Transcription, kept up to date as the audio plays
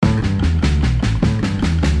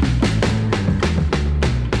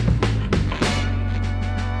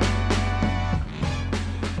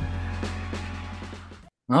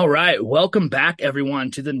All right. Welcome back, everyone,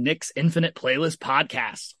 to the Nick's Infinite Playlist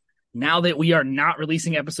podcast. Now that we are not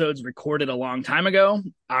releasing episodes recorded a long time ago,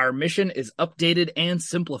 our mission is updated and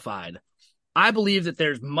simplified. I believe that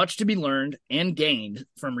there's much to be learned and gained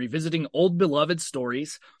from revisiting old beloved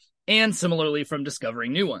stories and similarly from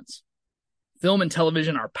discovering new ones. Film and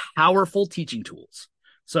television are powerful teaching tools.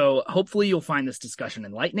 So hopefully you'll find this discussion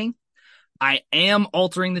enlightening. I am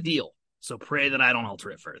altering the deal, so pray that I don't alter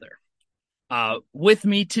it further. With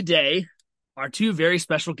me today are two very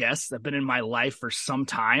special guests that have been in my life for some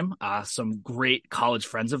time, some great college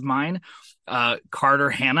friends of mine, Carter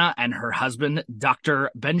Hanna and her husband,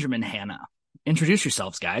 Dr. Benjamin Hanna. Introduce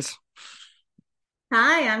yourselves, guys.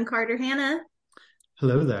 Hi, I'm Carter Hanna.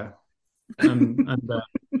 Hello there. I'm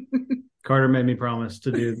Carter made me promise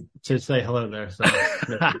to say hello there. So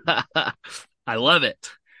I love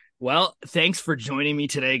it. Well, thanks for joining me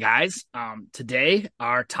today, guys. Today,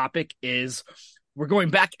 our topic is we're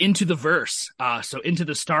going back into the verse, so into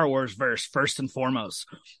the Star Wars verse, first and foremost.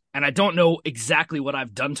 And I don't know exactly what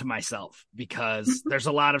I've done to myself because there's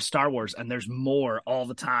a lot of Star Wars and there's more all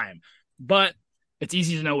the time. But it's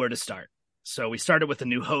easy to know where to start. So we started with A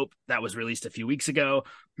New Hope that was released a few weeks ago.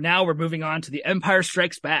 Now we're moving on to The Empire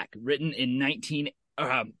Strikes Back, premiering in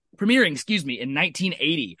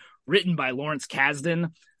 1980, written by Lawrence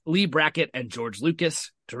Kasdan, Lee Brackett, and George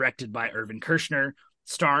Lucas, directed by Irvin Kershner,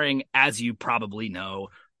 starring, as you probably know,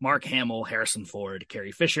 Mark Hamill, Harrison Ford,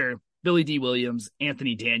 Carrie Fisher, Billy D. Williams,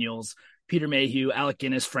 Anthony Daniels, Peter Mayhew, Alec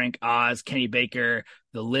Guinness, Frank Oz, Kenny Baker.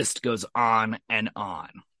 The list goes on and on.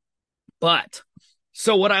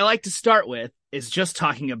 So what I like to start with is just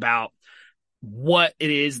talking about what it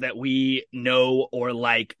is that we know or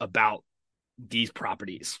like about these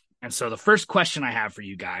properties. And so the first question I have for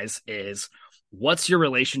you guys is, what's your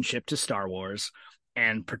relationship to Star Wars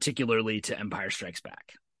and particularly to Empire Strikes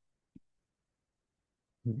Back?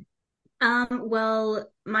 Well,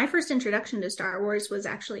 my first introduction to Star Wars was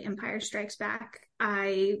actually Empire Strikes Back.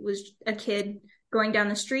 I was a kid going down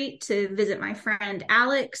the street to visit my friend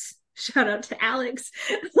Alex. Shout out to Alex.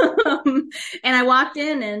 And I walked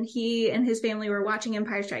in and he and his family were watching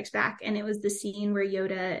Empire Strikes Back. And it was the scene where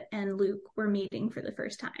Yoda and Luke were meeting for the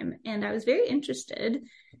first time. And I was very interested.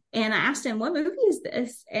 And I asked him, what movie is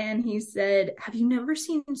this? And he said, have you never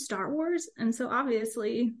seen Star Wars? And so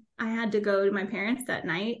obviously I had to go to my parents that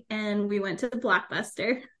night and we went to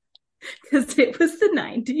Blockbuster because it was the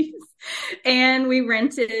 90s. And we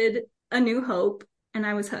rented A New Hope and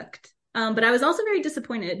I was hooked. But I was also very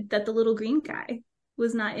disappointed that the little green guy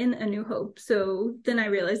was not in A New Hope. So then I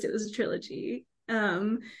realized it was a trilogy.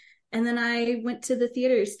 And then I went to the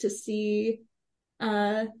theaters to see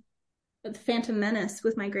The Phantom Menace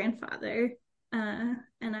with my grandfather. And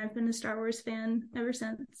I've been a Star Wars fan ever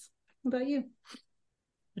since. What about you?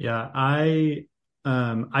 yeah, I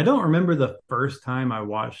don't remember the first time I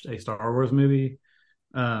watched a Star Wars movie.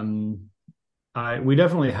 We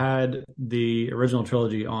definitely had the original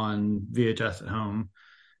trilogy on VHS at home.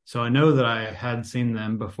 So I know that I had seen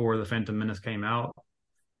them before The Phantom Menace came out.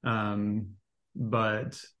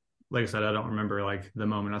 But like I said, I don't remember like the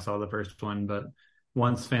moment I saw the first one. But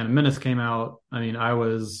once Phantom Menace came out, I mean,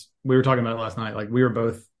 we were talking about it last night. Like we were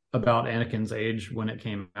both about Anakin's age when it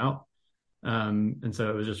came out. And so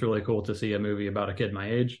it was just really cool to see a movie about a kid my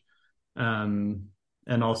age.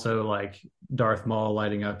 And also like Darth Maul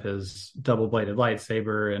lighting up his double-bladed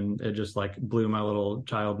lightsaber, and it just like blew my little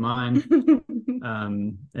child mind.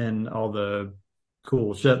 And all the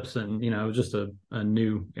cool ships, and it was just a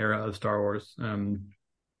new era of Star Wars.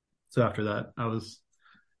 So after that, I was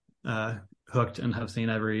hooked and have seen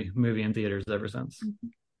every movie in theaters ever since.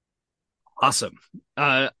 Awesome.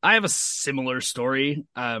 I have a similar story.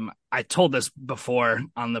 I told this before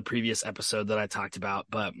on the previous episode that I talked about,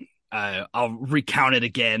 but I'll recount it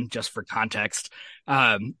again just for context.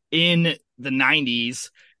 In the 90s,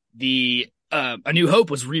 A New Hope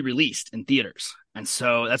was re-released in theaters. And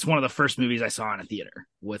so that's one of the first movies I saw in a theater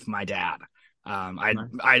with my dad.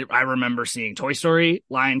 I remember seeing Toy Story,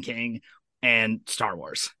 Lion King, and Star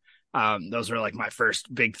Wars. Those were like my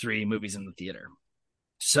first big three movies in the theater.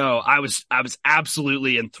 So I was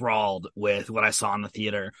absolutely enthralled with what I saw in the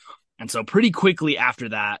theater. And so pretty quickly after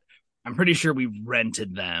that, I'm pretty sure we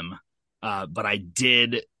rented them, but I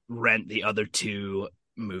did rent the other two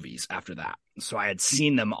movies after that. So I had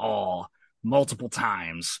seen them all multiple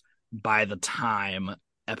times by the time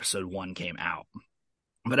episode 1 came out.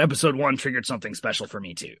 But episode 1 triggered something special for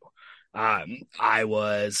me too. I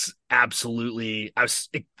was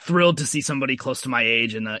thrilled to see somebody close to my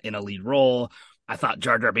age in a lead role. I thought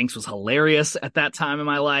Jar Jar Binks was hilarious at that time in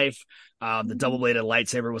my life. The double-bladed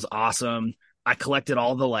lightsaber was awesome. I collected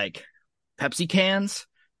all the like Pepsi cans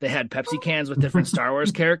They had Pepsi cans with different Star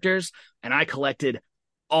Wars characters, and I collected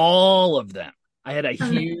all of them. I had a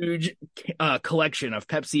huge collection of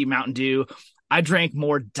Pepsi, Mountain Dew. I drank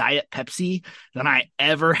more Diet Pepsi than I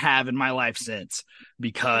ever have in my life since,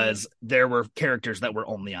 because there were characters that were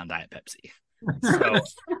only on Diet Pepsi. So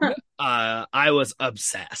I was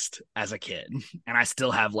obsessed as a kid, and I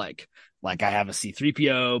still have like I have a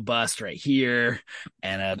C-3PO bust right here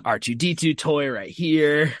and an R2-D2 toy right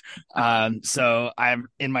here. So I'm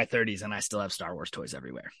in my 30s and I still have Star Wars toys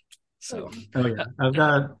everywhere. So I've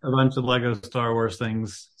got a bunch of Lego Star Wars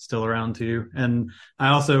things still around too, and I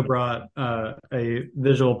also brought a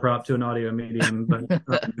visual prop to an audio medium,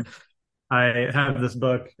 but I have this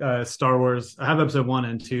book, Star Wars. I have episode 1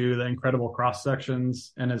 and 2, the incredible cross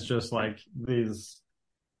sections, and it's just like these.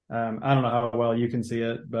 I don't know how well you can see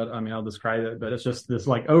it, but I mean, I'll describe it. But it's just this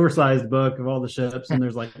like oversized book of all the ships, and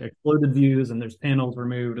there's like exploded views, and there's panels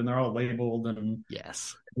removed, and they're all labeled. And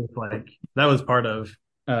yes, it's like that was part of,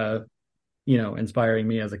 inspiring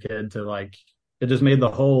me as a kid to like. It just made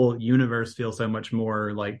the whole universe feel so much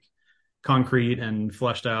more like concrete and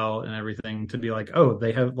fleshed out and everything, to be like, oh,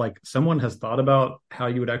 they have like someone has thought about how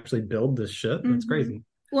you would actually build this ship. That's crazy.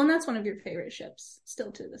 Well, and that's one of your favorite ships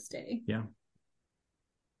still to this day. Yeah.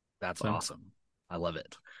 That's awesome. I love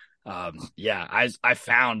it. I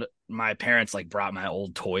found my parents like brought my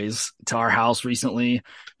old toys to our house recently,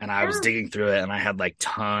 and I was digging through it, and I had like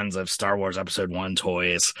tons of Star Wars Episode 1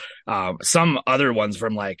 toys. Some other ones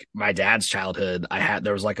from like my dad's childhood.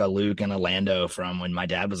 There was like a Luke and a Lando from when my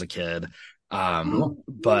dad was a kid.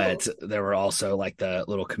 But there were also like the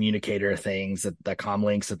little communicator things, that the comm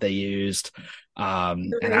links that they used.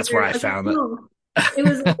 And that's where I found it.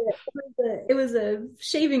 It was a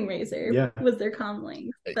shaving razor. Yeah. Was their comm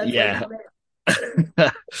link. Yeah.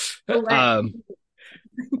 And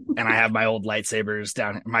I have my old lightsabers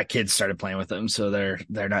down. My kids started playing with them, so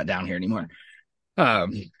they're not down here anymore.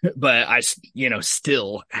 But I,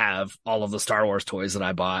 still have all of the Star Wars toys that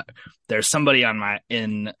I bought. There's somebody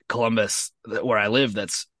in Columbus where I live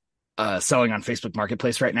that's selling on Facebook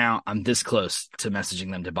Marketplace right now. I'm this close to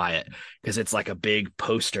messaging them to buy it, because it's like a big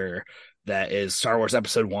poster that is Star Wars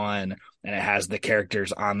Episode 1, and it has the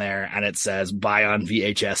characters on there, and it says buy on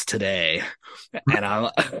VHS today. And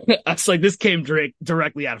I was like, this came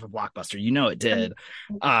directly out of a Blockbuster. It did.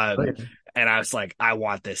 And I was like, I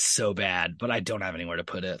want this so bad, but I don't have anywhere to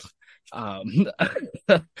put it.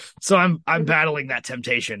 So I'm battling that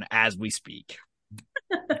temptation as we speak.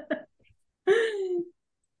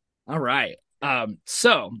 All right.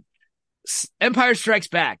 So Empire Strikes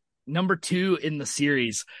Back, number 2 in the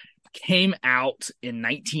series, came out in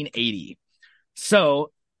 1980.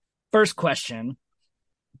 So, first question,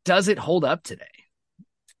 does it hold up today?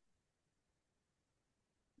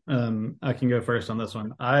 I can go first on this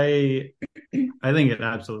one. I think it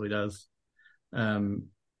absolutely does,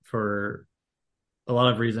 for a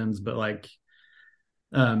lot of reasons, but like,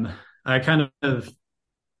 I kind of,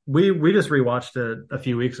 we just rewatched it a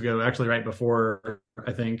few weeks ago, actually right before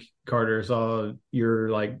I think Carter saw your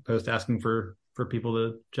like post asking for people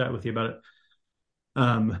to chat with you about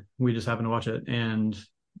it. We just happened to watch it, and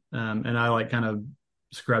I like kind of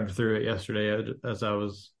scrubbed through it yesterday as I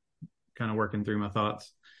was kind of working through my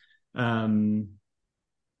thoughts. But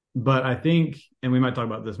I think, and we might talk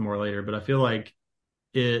about this more later, but I feel like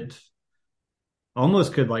it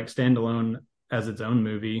almost could like stand alone as its own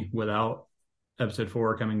movie without Episode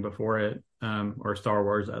 4 coming before it, or Star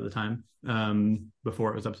Wars at the time, before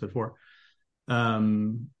it was Episode 4.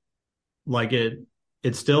 Like it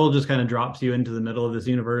still just kind of drops you into the middle of this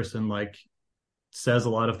universe and like says a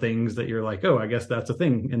lot of things that you're like, oh, I guess that's a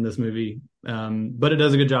thing in this movie. But it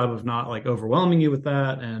does a good job of not like overwhelming you with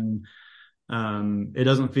that. And it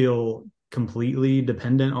doesn't feel completely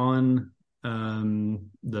dependent on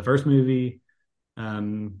the first movie. Like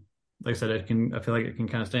I said, I feel like it can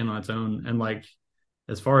kind of stand on its own. And like,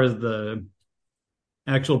 as far as the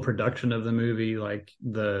actual production of the movie, like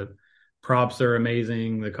the props are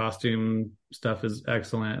amazing, the costume stuff is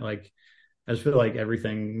excellent. Like, I just feel like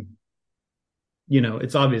everything,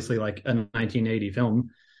 it's obviously like a 1980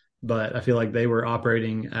 film, but I feel like they were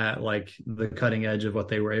operating at like the cutting edge of what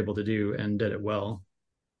they were able to do and did it well.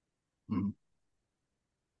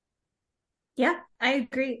 Yeah, I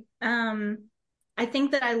agree. I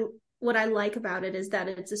think that what I like about it is that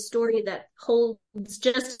it's a story that holds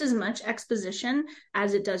just as much exposition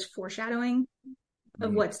as it does foreshadowing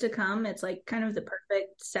of what's to come. It's like kind of the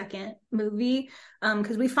perfect second movie,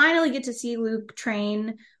 because we finally get to see Luke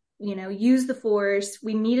train, use the Force.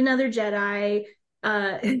 We meet another Jedi.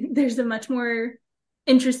 There's a much more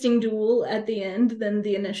interesting duel at the end than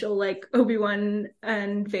the initial like Obi-Wan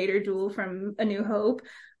and Vader duel from A New Hope.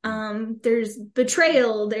 There's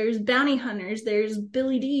betrayal, there's bounty hunters, there's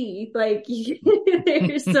Billy D. Like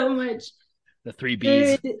there's so much The three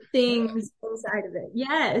B's. good things inside of it.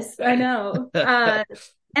 Yes, I know.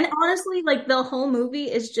 And honestly, like the whole movie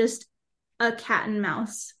is just a cat and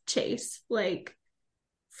mouse chase. Like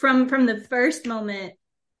from the first moment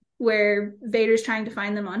where Vader's trying to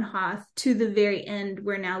find them on Hoth to the very end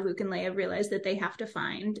where now Luke and Leia realize that they have to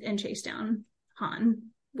find and chase down Han,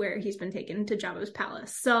 where he's been taken to Jabba's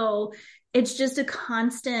palace. So it's just a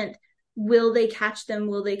constant, will they catch them?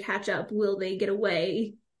 Will they catch up? Will they get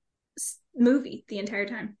away? Movie the entire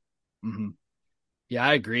time. Mm-hmm. Yeah,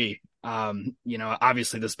 I agree.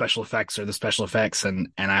 Obviously the special effects are the special effects, and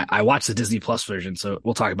I watched the Disney Plus version, so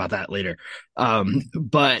we'll talk about that later.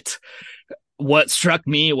 But what struck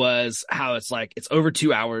me was how it's like it's over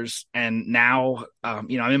 2 hours, and now I'm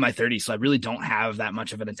in my 30s, so I really don't have that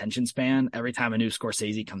much of an attention span. Every time a new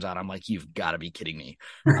Scorsese comes out, I'm like, you've got to be kidding me,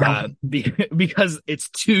 because it's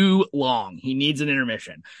too long. He needs an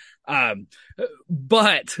intermission.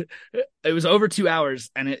 But it was over 2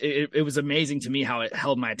 hours, and it was amazing to me how it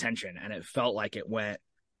held my attention, and it felt like it went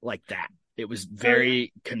like that. It was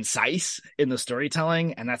very concise in the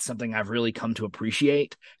storytelling, and that's something I've really come to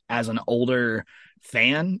appreciate as an older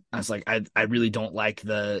fan. I was like, I really don't like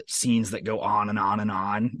the scenes that go on and on and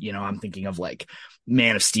on. I'm thinking of like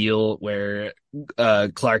Man of Steel, where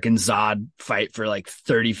Clark and Zod fight for like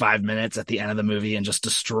 35 minutes at the end of the movie and just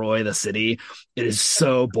destroy the city. It is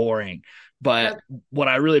so boring. But what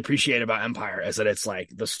I really appreciate about Empire is that it's like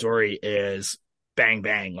the story is bang,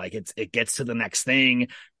 bang. Like it gets to the next thing.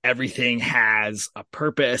 Everything has a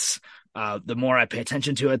purpose. The more I pay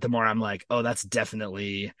attention to it, the more I'm like, oh, that's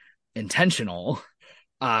definitely intentional.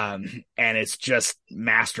 And it's just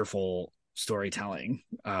masterful storytelling.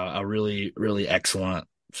 A really, really excellent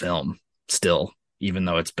film still, even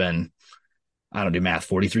though it's been, I don't do math,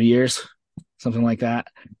 43 years, something like that.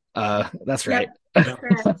 That's right. Yep.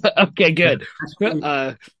 Okay, good.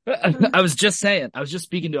 I was just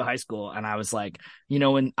speaking to a high school, and I was like,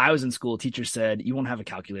 when I was in school, teachers said, you won't have a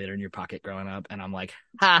calculator in your pocket growing up. And I'm like,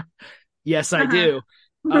 ha, yes, I do.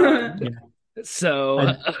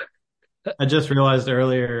 So I just realized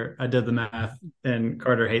earlier I did the math, and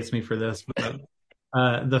Carter hates me for this, but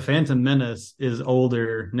the Phantom Menace is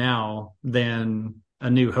older now than A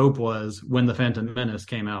New Hope was when the Phantom Menace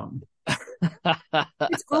came out.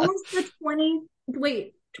 It's almost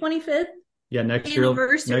the 25th? Yeah, next year will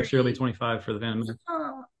be 25 for the Phantom Menace.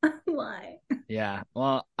 Oh, why? Yeah,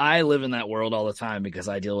 well, I live in that world all the time because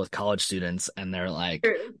I deal with college students, and they're like,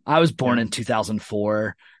 I was born in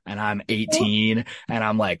 2004 and I'm 18, and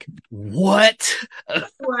I'm like, what?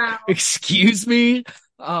 Wow. Excuse me?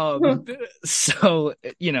 So,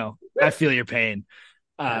 I feel your pain.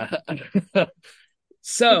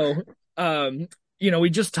 We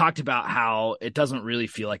just talked about how it doesn't really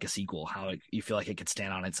feel like a sequel, how you feel like it could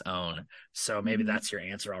stand on its own. So maybe that's your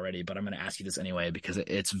answer already, but I'm going to ask you this anyway, because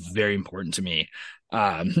it's very important to me.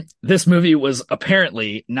 This movie was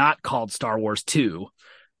apparently not called Star Wars 2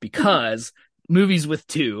 because movies with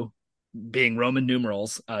 2, being Roman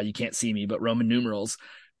numerals, you can't see me, but Roman numerals,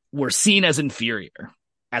 were seen as inferior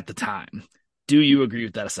at the time. Do you agree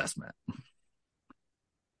with that assessment?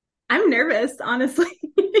 I'm nervous, honestly,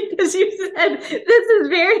 because you said this is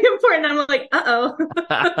very important. I'm like,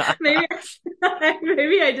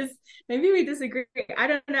 maybe we disagree. I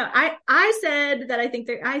don't know. I said that I think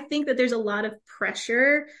that there's a lot of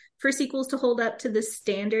pressure for sequels to hold up to the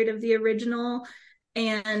standard of the original,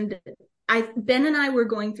 and Ben and I were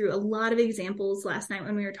going through a lot of examples last night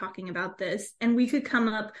when we were talking about this, and we could come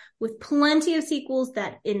up with plenty of sequels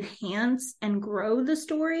that enhance and grow the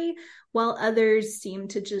story, while others seem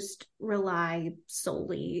to just rely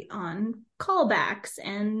solely on callbacks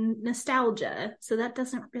and nostalgia. So that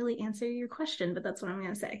doesn't really answer your question, but that's what I'm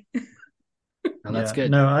going to say. Oh, that's good.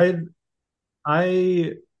 No,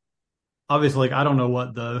 I obviously, I don't know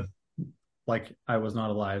what I was not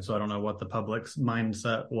alive, so I don't know what the public's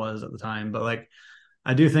mindset was at the time. But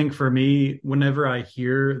I do think for me, whenever I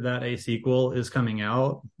hear that a sequel is coming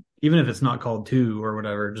out, even if it's not called 2 or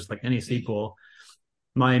whatever, just like any sequel,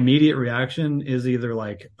 my immediate reaction is either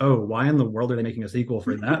like, oh, why in the world are they making a sequel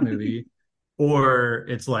for that movie? Or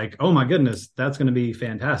it's like, oh my goodness, that's going to be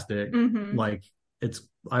fantastic. Mm-hmm.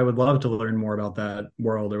 I would love to learn more about that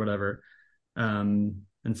world or whatever. And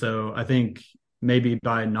so I think maybe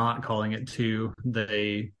by not calling it 2,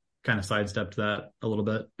 they kind of sidestepped that a little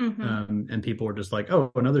bit. Mm-hmm. And people were just like,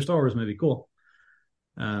 oh, another Star Wars movie, cool.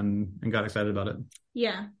 And got excited about it.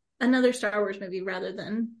 Yeah. Another Star Wars movie rather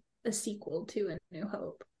than a sequel to A New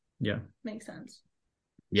Hope. Yeah. Makes sense.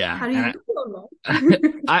 Yeah. How do you feel?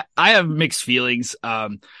 I have mixed feelings.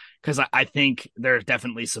 Because I think there are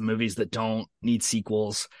definitely some movies that don't need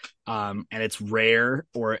sequels. And it's rare,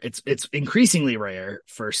 or it's increasingly rare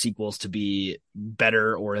for sequels to be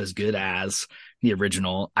better or as good as the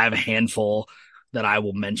original. I have a handful that I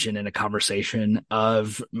will mention in a conversation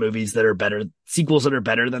of movies that are better, sequels that are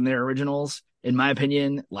better than their originals, in my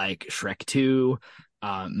opinion, like Shrek 2,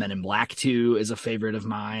 Men in Black 2 is a favorite of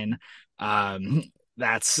mine.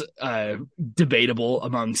 That's debatable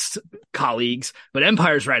amongst colleagues, but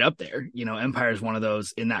Empire's right up there. You know, Empire's one of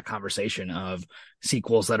those in that conversation of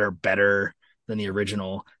sequels that are better than the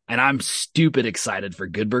original. And I'm stupid excited for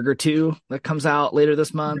Good Burger 2 that comes out later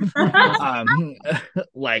this month.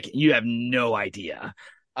 Like, you have no idea.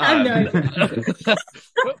 I know.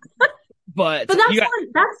 But that's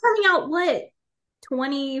coming out, what,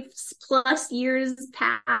 20 plus years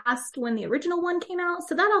past when the original one came out.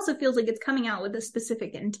 So that also feels like it's coming out with a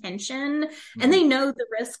specific intention, and they know the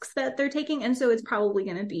risks that they're taking. And so it's probably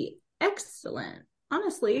going to be excellent,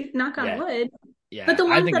 honestly, knock on wood. Yeah. But the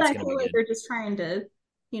ones that I feel like they're just trying to,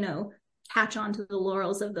 you know, catch on to the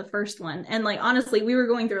laurels of the first one. And like, honestly, we were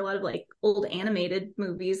going through a lot of like old animated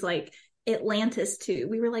movies, like Atlantis 2.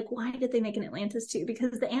 We were like, why did they make an Atlantis 2?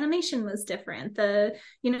 Because the animation was different. The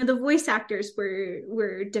voice actors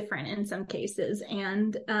were different in some cases.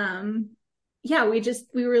 And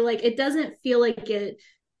we were like, it doesn't feel like it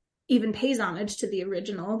even pays homage to the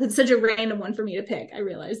original. It's such a random one for me to pick, I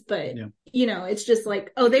realize. But you know, it's just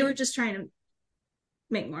like, oh, they were just trying to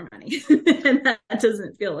make more money. And that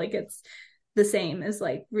doesn't feel like it's the same as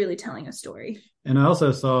like really telling a story. And I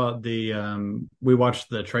also saw we watched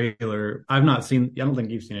the trailer. I don't think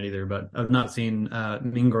you've seen it either, but I've not seen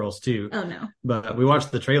Mean Girls 2. Oh no. But we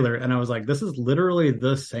watched the trailer and I was like, this is literally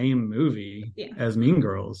the same movie as Mean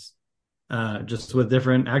Girls, just with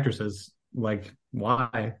different actresses. Like,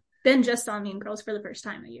 why? Ben just saw Mean Girls for the first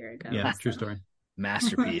time a year ago. Yeah, true story.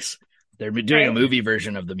 Masterpiece. They're doing a movie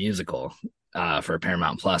version of the musical for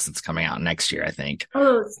Paramount Plus that's coming out next year, I think.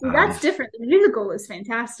 Oh, see, that's different. The musical was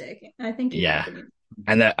fantastic. I think. Yeah,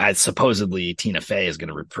 and that supposedly Tina Fey is going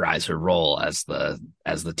to reprise her role as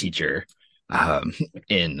the teacher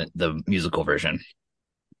in the musical version.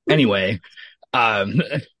 Anyway,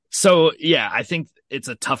 so yeah, I think it's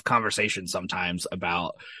a tough conversation sometimes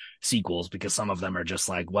about sequels, because some of them are just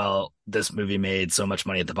like, well, this movie made so much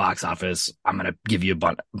money at the box office, I'm going to give you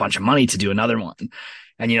a bunch of money to do another one.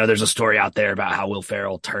 And, you know, there's a story out there about how Will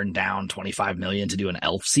Ferrell turned down $25 million to do an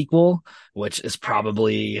Elf sequel, which is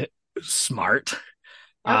probably smart.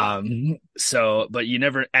 But you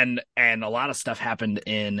never, and a lot of stuff happened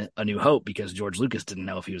in A New Hope because George Lucas didn't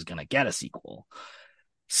know if he was going to get a sequel.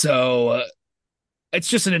 So it's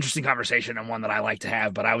just an interesting conversation, and one that I like to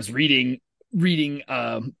have. But I was reading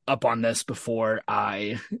up on this before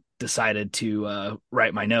I decided to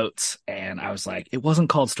write my notes, and I was like, it wasn't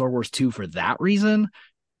called Star Wars 2 for that reason.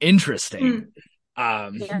 Interesting.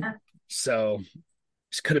 So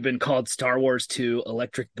this could have been called Star Wars 2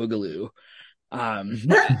 Electric Boogaloo. I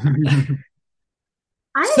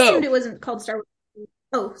assumed it wasn't called Star Wars.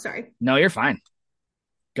 Oh, sorry. No, you're fine.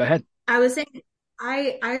 Go ahead. I was saying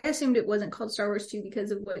I assumed it wasn't called Star Wars 2 because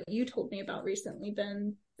of what you told me about recently,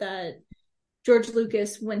 Ben, that George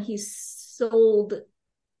Lucas, when he sold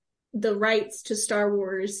the rights to Star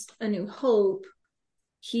Wars A New Hope,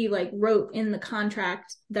 he like wrote in the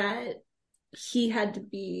contract that he had to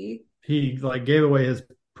be, he like gave away his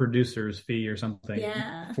producer's fee or something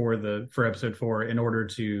for episode 4 in order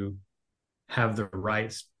to have the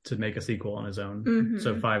rights to make a sequel on his own.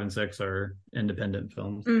 So 5 and 6 are independent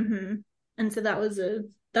films. And so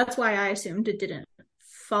that's why I assumed it didn't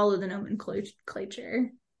follow the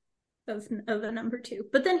nomenclature of a number 2.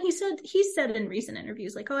 But then he said in recent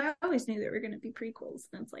interviews, like, oh, I always knew there were going to be prequels.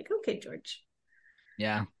 And it's like, okay, George.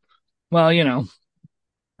 Yeah. Well, you know,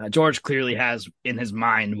 George clearly has in his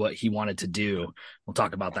mind what he wanted to do. We'll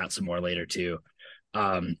talk about that some more later too.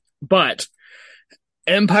 But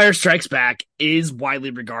Empire Strikes Back is widely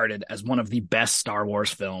regarded as one of the best Star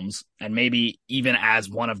Wars films, and maybe even as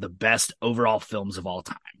one of the best overall films of all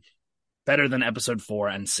time. Better than episode 4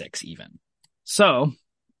 and 6 even. So,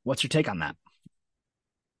 what's your take on that?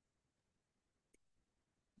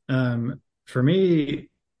 For me,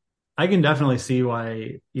 I can definitely see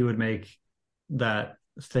why you would make that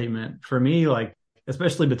statement. For me, like,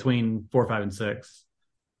 especially between 4, 5, and 6,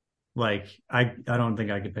 like, I don't think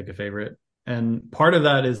I could pick a favorite. And part of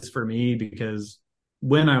that is for me because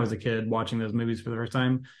when I was a kid watching those movies for the first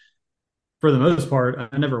time, for the most part,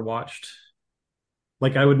 I never watched,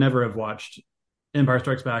 like, I would never have watched Empire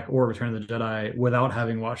Strikes Back or Return of the Jedi without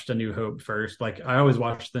having watched A New Hope first. Like I always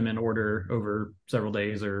watched them in order over several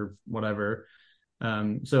days or whatever.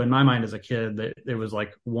 So in my mind as a kid, it was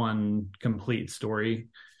like one complete story.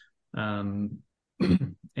 And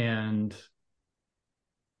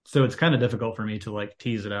so it's kind of difficult for me to like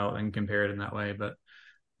tease it out and compare it in that way. But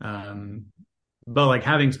like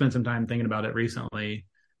having spent some time thinking about it recently,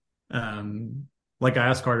 like I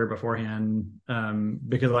asked Carter beforehand,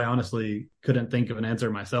 because I honestly couldn't think of an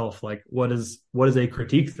answer myself. Like, what is a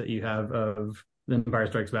critique that you have of The Empire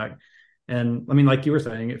Strikes Back? And I mean, like you were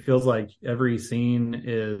saying, it feels like every scene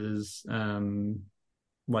is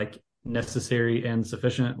like necessary and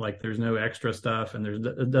sufficient. Like there's no extra stuff, and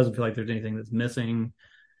it doesn't feel like there's anything that's missing.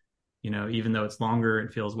 You know, even though it's longer,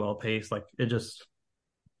 it feels well paced. Like it just,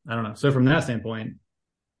 I don't know. So from that standpoint,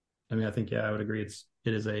 I mean, I think I would agree.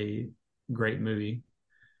 It is a great movie,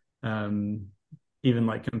 even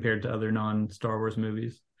like compared to other non-Star Wars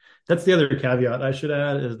movies. That's the other caveat I should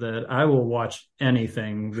add, is that I will watch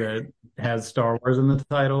anything that has Star Wars in the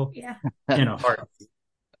title in a heartbeat.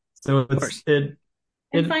 So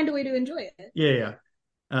and find a way to enjoy it. Yeah.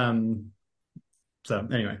 So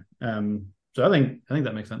anyway, so I think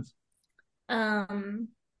that makes sense.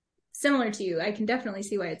 Similar to you, I can definitely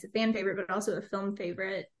see why it's a fan favorite, but also a film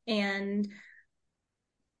favorite. And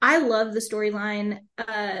I love the storyline,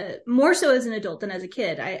 more so as an adult than as a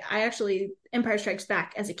kid. I actually, Empire Strikes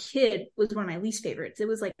Back as a kid was one of my least favorites. It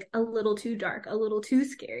was like a little too dark, a little too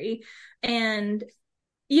scary. And,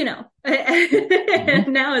 you know,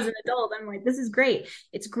 now as an adult, I'm like, this is great.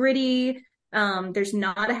 It's gritty. There's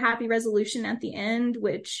not a happy resolution at the end,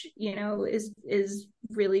 which, you know, is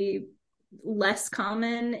really less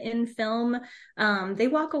common in film. They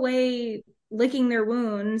walk away licking their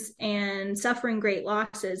wounds and suffering great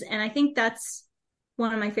losses. And I think that's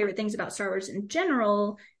one of my favorite things about Star Wars in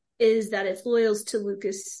general, is that it's loyal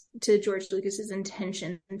to George Lucas's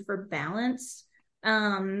intention for balance.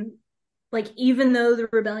 Like even though the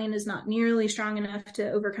rebellion is not nearly strong enough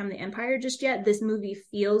to overcome the Empire just yet, this movie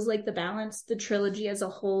feels like the balance the trilogy as a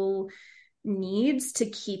whole needs to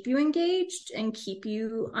keep you engaged and keep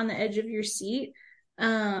you on the edge of your seat.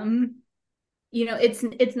 You know,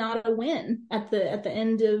 it's not a win at the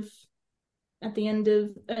end of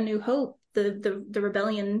A New Hope. The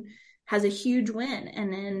rebellion has a huge win,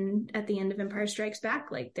 and then at the end of Empire Strikes Back,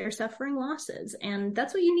 like they're suffering losses, and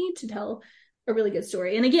that's what you need to tell a really good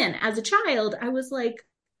story. And again, as a child, I was like,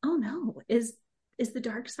 oh no, is the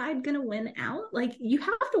dark side gonna win out? Like you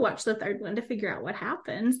have to watch the third one to figure out what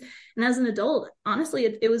happens. And as an adult, honestly,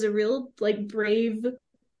 it was a real like brave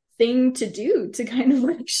thing to do, to kind of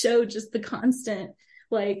like show just the constant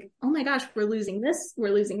like, oh my gosh, we're losing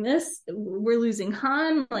we're losing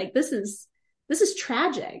Han. Like this is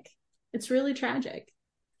tragic. It's really tragic.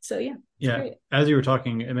 So yeah. Great. As you were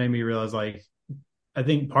talking, it made me realize, like, I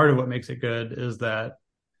think part of what makes it good is that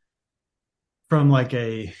from like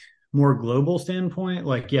a more global standpoint,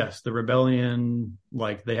 like, yes, the rebellion,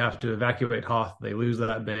 like they have to evacuate Hoth, they lose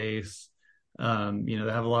that base. You know,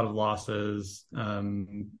 they have a lot of losses.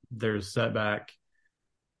 There's setback.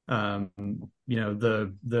 You know,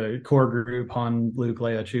 the core group, Han, Luke,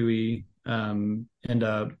 Leia, Chewie, end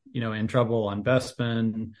up, you know, in trouble on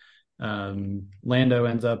Bespin. Lando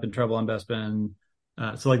ends up in trouble on Bespin.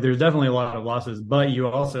 So like there's definitely a lot of losses, but you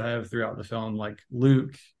also have throughout the film like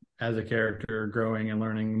Luke as a character growing and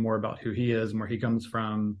learning more about who he is and where he comes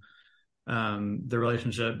from. The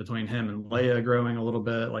relationship between him and Leia growing a little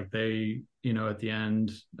bit, like they, you know, at the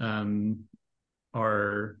end,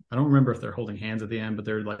 are, I don't remember if they're holding hands at the end, but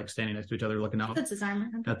they're like standing next to each other looking out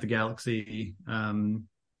at the galaxy.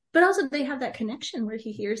 But also they have that connection where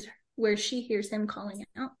she hears him calling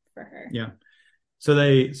out for her. Yeah. So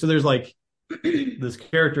there's like this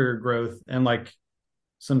character growth and like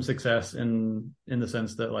some success in the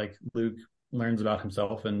sense that like Luke learns about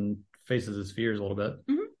himself and faces his fears a little bit.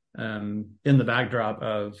 Mm-hmm. In the backdrop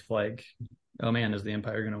of like, oh man, is the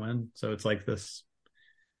Empire going to win? So it's like this,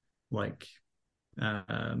 like, I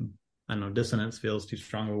don't know, dissonance feels too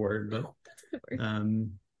strong of a word, but that's a good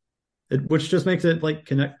word. Which just makes it like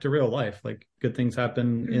connect to real life. Like good things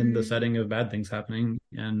happen in the setting of bad things happening,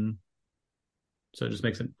 and so it just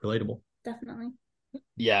makes it relatable. Definitely.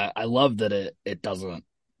 Yeah, I love that it doesn't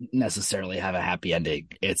necessarily have a happy ending.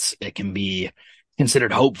 It can be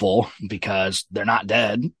considered hopeful because they're not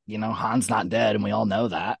dead. You know, Han's not dead, and we all know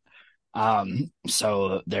that.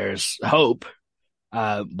 So there's hope,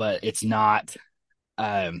 but it's not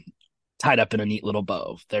tied up in a neat little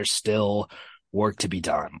bow. There's still work to be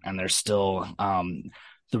done, and there's still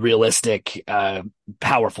the realistic,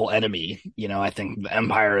 powerful enemy. You know, I think the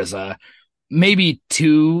Empire is maybe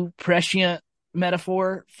too prescient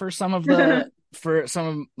metaphor for some of the for some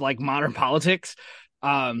of like modern politics.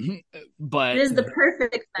 But it is the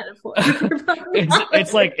perfect metaphor.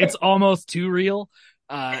 it's like it's almost too real.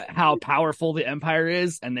 How powerful the Empire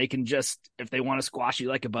is, and they can just, if they want to squash you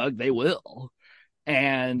like a bug, they will.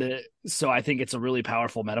 And so I think it's a really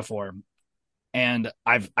powerful metaphor. And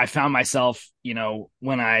I found myself, you know,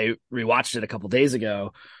 when I rewatched it a couple days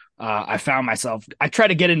ago, I found myself, I try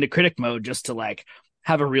to get into critic mode just to like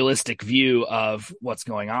have a realistic view of what's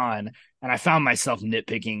going on. And I found myself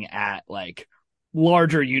nitpicking at like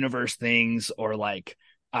larger universe things, or like,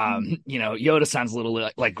 you know, Yoda sounds a little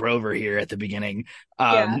like Grover here at the beginning.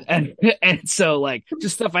 And so like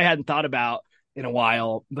just stuff I hadn't thought about in a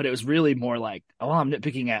while, but it was really more like, oh, I'm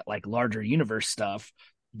nitpicking at like larger universe stuff,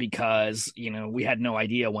 because, you know, we had no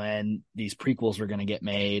idea when these prequels were going to get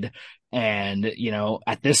made. And, you know,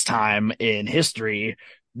 at this time in history,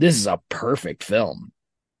 this is a perfect film.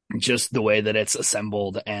 Just the way that it's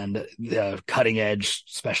assembled, and the cutting edge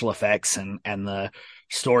special effects, and the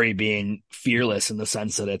story being fearless in the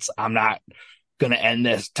sense that it's, I'm not going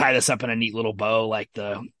to tie this up in a neat little bow like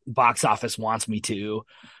the box office wants me to.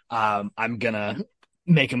 I'm going to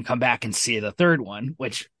make them come back and see the third one,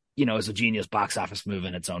 which, you know, is a genius box office move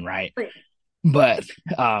in its own right. But,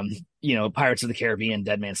 you know, Pirates of the Caribbean,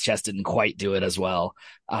 Dead Man's Chest didn't quite do it as well.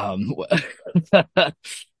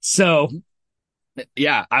 So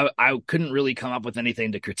yeah, I couldn't really come up with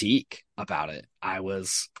anything to critique about it. I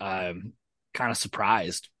was, kind of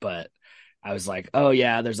surprised, but I was like, oh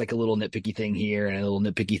yeah, there's like a little nitpicky thing here and a little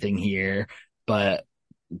nitpicky thing here, but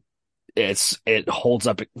it holds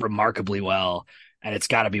up remarkably well. And it's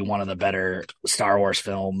got to be one of the better Star Wars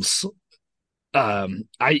films. I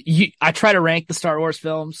try to rank the Star Wars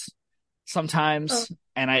films sometimes,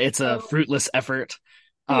 and it's a fruitless effort.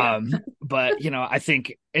 But you know, I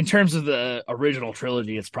think in terms of the original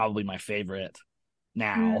trilogy, it's probably my favorite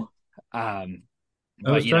now.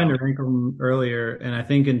 I was trying to rank them earlier, and I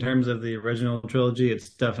think in terms of the original trilogy, it's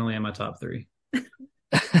definitely in my top 3.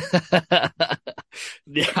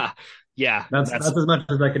 Yeah. That's as much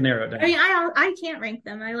as I can narrow it down. I mean, I can't rank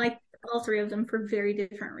them. I like all 3 of them for very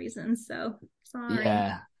different reasons. So sorry.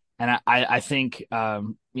 Yeah, and I think you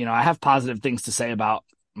know, I have positive things to say about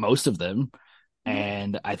most of them,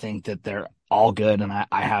 and I think that they're all good. And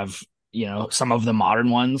I have, you know, some of the modern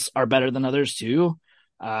ones are better than others too.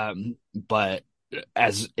 But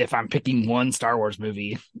as if I'm picking one Star Wars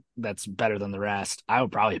movie that's better than the rest, I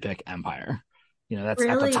would probably pick Empire. You know, that's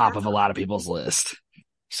really at the top of a lot of people's list.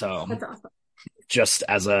 So that's awesome. Just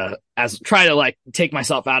as try to like take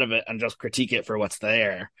myself out of it and just critique it for what's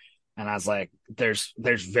there. And I was like, there's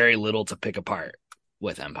very little to pick apart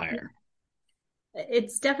with Empire.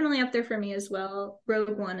 It's definitely up there for me as well.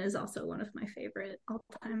 Rogue One is also one of my favorite all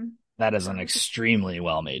time. That is an extremely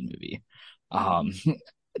well-made movie.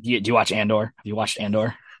 Do you watch Andor? Have you watched Andor?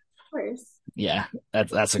 Of course. Yeah,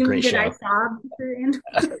 that's a great show. I sob for Andor?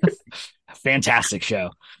 Fantastic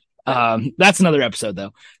show. That's another episode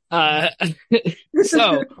though.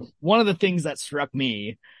 So one of the things that struck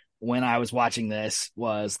me when I was watching this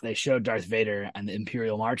was they showed Darth Vader and the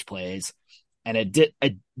Imperial March plays, and it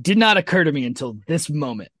did not occur to me until this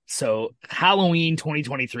moment. So Halloween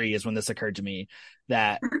 2023 is when this occurred to me,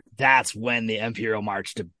 that's when the Imperial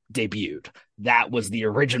March debuted. That was the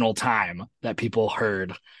original time that people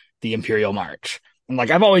heard the Imperial March. And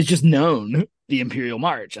like, I've always just known the Imperial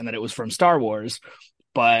March and that it was from Star Wars,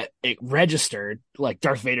 but it registered like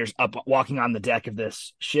Darth Vader's up walking on the deck of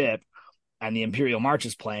this ship and the Imperial March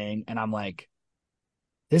is playing. And I'm like,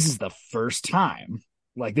 this is the first time.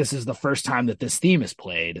 Like, this is the first time that this theme is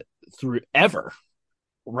played through ever,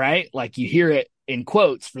 right? Like, you hear it in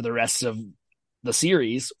quotes for the rest of the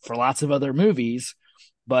series for lots of other movies.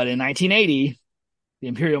 But in 1980, the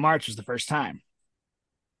Imperial March was the first time.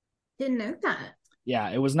 Didn't know that. Yeah,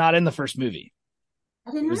 it was not in the first movie.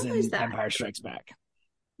 I didn't realize that. Empire Strikes Back.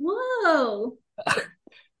 Whoa.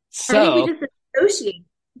 So I think we just associate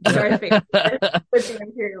Darth Vader with the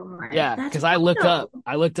Imperial March. Yeah, because I looked up,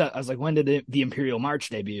 I was like, when did the Imperial March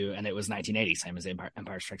debut? And it was 1980, same as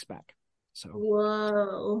Empire Strikes Back. So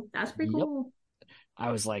whoa, that's pretty cool.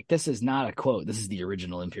 I was like, this is not a quote. This is the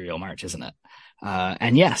original Imperial March, isn't it?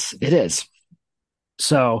 And yes, it is.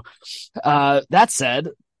 So that said,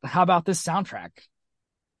 how about this soundtrack?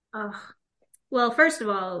 Well, first of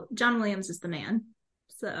all, John Williams is the man.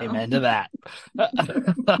 So amen to that.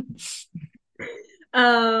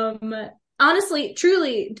 Honestly,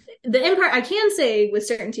 truly, the Empire, I can say with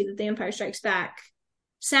certainty that the Empire Strikes Back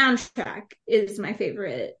soundtrack is my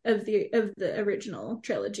favorite of the original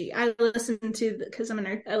trilogy. I listen to because I'm a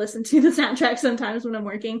nerd. I listen to the soundtrack sometimes when I'm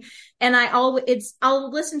working, and I'll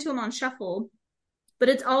listen to them on shuffle but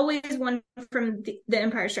it's always one from the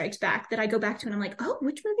Empire Strikes Back that I go back to and I'm like, oh,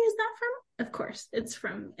 which movie is that from? Of course, it's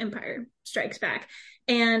from Empire Strikes Back.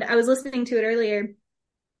 And I was listening to it earlier,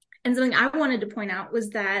 and something I wanted to point out was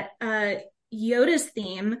that Yoda's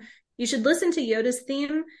theme, you should listen to Yoda's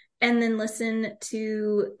theme and then listen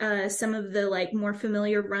to some of the like more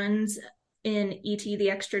familiar runs in E.T. the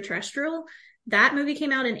Extraterrestrial. That movie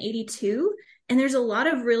came out in 1982, and there's a lot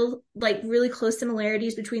of really close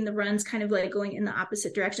similarities between the runs, kind of like going in the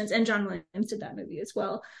opposite directions. And John Williams did that movie as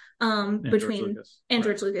well. Between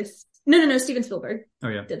George Lucas. No, Steven Spielberg. Oh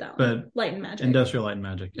yeah, did that one. But Light and Magic, Industrial Light and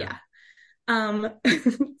Magic. Yeah.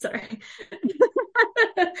 Sorry.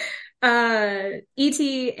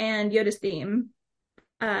 E.T. and Yoda's theme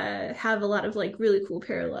have a lot of like really cool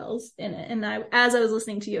parallels in it. And as I was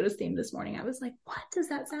listening to Yoda's theme this morning, I was like, what does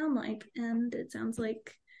that sound like? And it sounds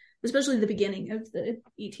like, especially the beginning of the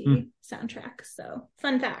E.T. soundtrack. So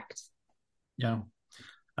fun fact. Yeah.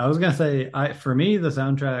 I was going to say, for me, the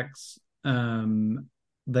soundtracks,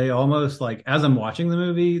 they almost like, as I'm watching the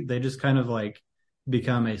movie, they just kind of like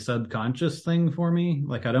become a subconscious thing for me.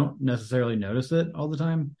 Like I don't necessarily notice it all the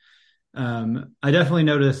time. I definitely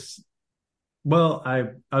notice, well, I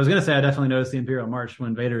was going to say I definitely noticed the Imperial March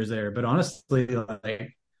when Vader is there, but honestly,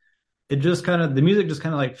 like it just kind of, the music just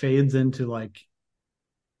kind of like fades into like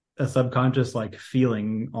a subconscious like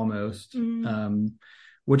feeling almost,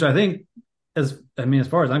 which I think as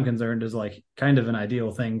far as I'm concerned is like kind of an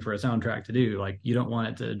ideal thing for a soundtrack to do. Like you don't want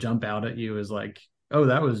it to jump out at you as like, oh,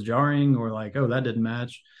 that was jarring, or like, other than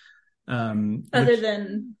other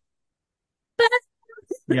than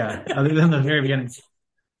the very beginning,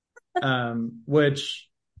 which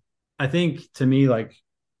I think to me, like,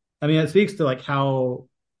 I mean, it speaks to like how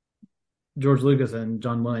George Lucas and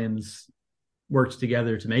John Williams worked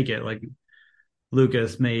together to make it. Like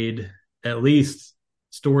Lucas made at least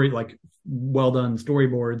well done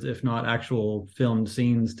storyboards, if not actual filmed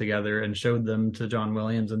scenes together, and showed them to John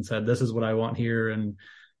Williams and said, this is what I want here. And,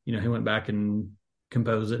 he went back and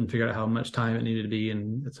composed it and figured out how much time it needed to be,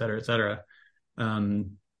 and et cetera, et cetera.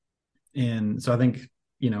 And so I think,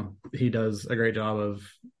 he does a great job of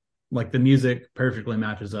like the music perfectly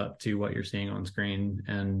matches up to what you're seeing on screen.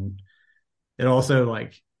 And it also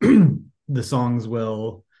like the songs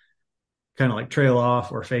will kind of like trail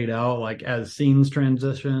off or fade out like as scenes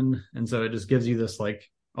transition, and so it just gives you this like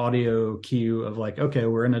audio cue of like, okay,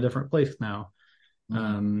 we're in a different place now.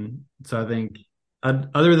 So I think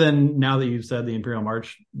other than now that you've said the Imperial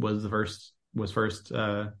March was first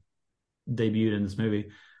debuted in this movie,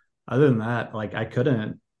 other than that, like I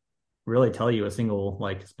couldn't really tell you a single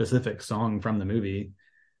like specific song from the movie.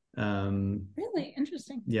 Really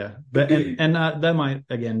interesting. Yeah, but and that might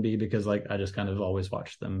again be because like I just kind of always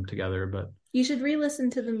watch them together. But you should re-listen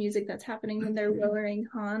to the music that's happening when they're lowering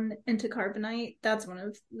Han into carbonite. That's one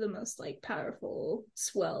of the most like powerful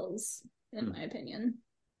swells in my opinion.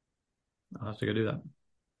 I'll have to go do that.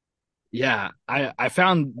 Yeah, I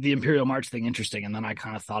found the Imperial March thing interesting, and then I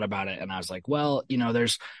kind of thought about it, and I was like, well,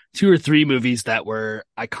 there's 2 or 3 movies that were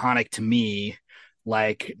iconic to me,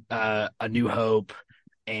 like A New Hope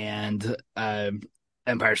and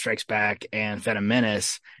Empire Strikes Back and Phantom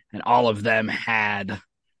Menace, and all of them had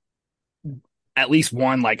at least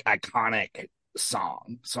one like iconic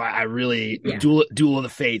song. So I really Duel of the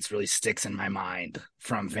Fates really sticks in my mind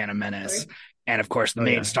from Phantom Menace. Sorry. And of course, the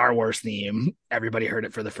main Star Wars theme, everybody heard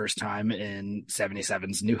it for the first time in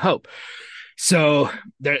 77's New Hope. So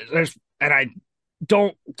there's, and I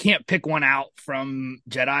can't pick one out from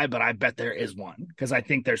Jedi, but I bet there is one, because I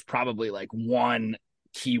think there's probably like one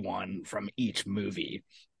key one from each movie.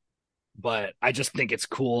 But I just think it's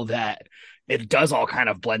cool that it does all kind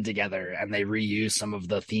of blend together and they reuse some of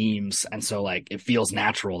the themes. And so like it feels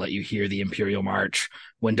natural that you hear the Imperial March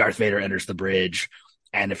when Darth Vader enters the bridge.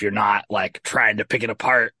 And if you're not like trying to pick it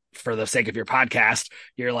apart for the sake of your podcast,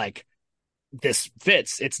 you're like, this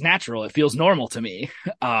fits. It's natural. It feels normal to me.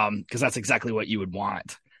 Because that's exactly what you would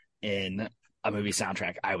want in a movie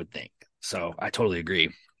soundtrack, I would think. So I totally agree.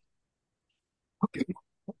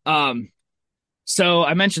 So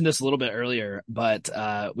I mentioned this a little bit earlier, but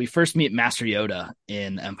we first meet Master Yoda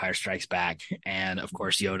in Empire Strikes Back. And of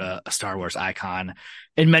course, Yoda, a Star Wars icon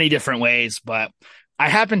in many different ways. But I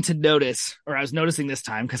happened to notice, or I was noticing this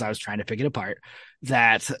time because I was trying to pick it apart,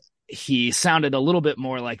 that he sounded a little bit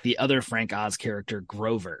more like the other Frank Oz character,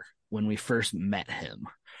 Grover, when we first met him.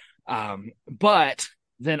 But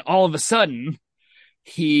then all of a sudden,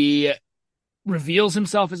 he reveals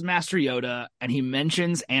himself as Master Yoda and he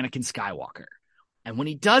mentions Anakin Skywalker. And when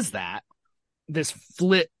he does that, this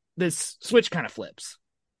switch kind of flips.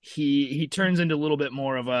 He turns into a little bit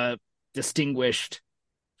more of a distinguished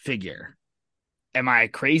figure. Am I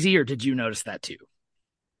crazy, or did you notice that too?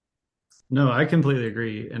 No, I completely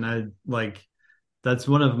agree. And that's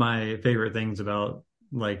one of my favorite things about,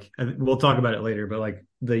 we'll talk about it later, but like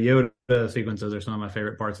the Yoda sequences are some of my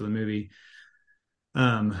favorite parts of the movie.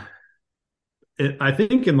 Um, I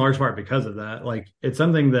think in large part because of that. Like, it's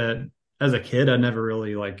something that as a kid I never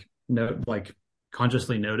really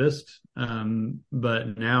consciously noticed.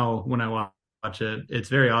 But now when I watch it, it's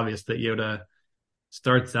very obvious that Yoda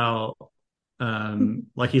starts out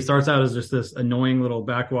he starts out as just this annoying little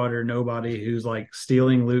backwater nobody who's like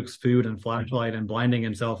stealing Luke's food and flashlight and blinding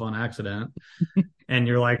himself on accident. And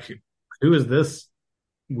you're like, who is this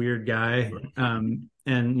weird guy? And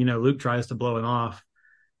Luke tries to blow him off,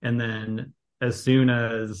 and then as soon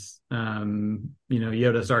as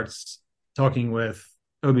Yoda starts talking with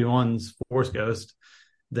Obi-Wan's Force Ghost,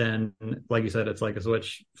 then, like you said, it's like a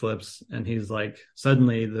switch flips, and he's like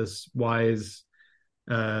suddenly this wise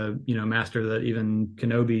master that even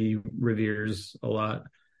Kenobi reveres a lot.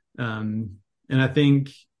 And I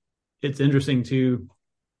think it's interesting too,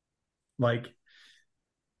 like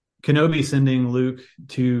Kenobi sending Luke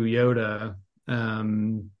to Yoda,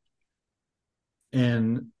 and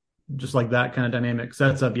just like that kind of dynamic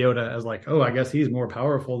sets up Yoda as like, oh, I guess he's more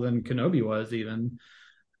powerful than Kenobi was even,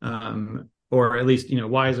 or at least,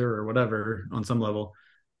 wiser or whatever on some level.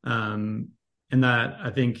 And that, I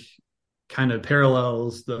think, kind of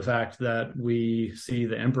parallels the fact that we see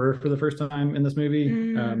the Emperor for the first time in this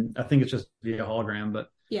movie. I think it's just via hologram, but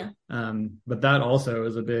yeah. But that also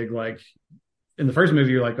is a big, like, in the first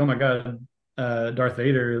movie, you're like, oh my God, Darth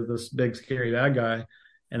Vader is this big scary bad guy.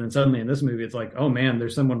 And then suddenly in this movie, it's like, oh man,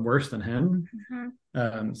 there's someone worse than him.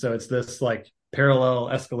 So it's this like parallel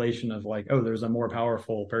escalation of like, oh, there's a more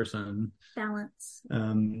powerful person. Balance.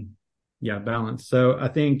 Balance. So I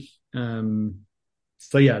think,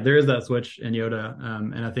 there is that switch in Yoda.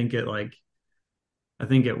 And I think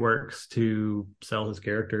it works to sell his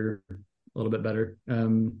character a little bit better.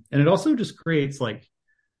 And it also just creates like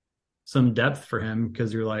some depth for him,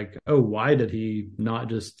 because you're like, oh, why did he not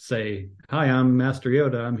just say, hi, I'm Master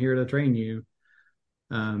Yoda, I'm here to train you?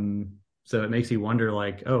 So it makes you wonder,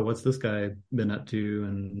 like, oh, what's this guy been up to?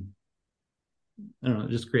 And I don't know, it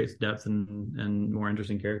just creates depth and more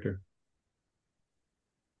interesting character.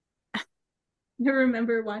 I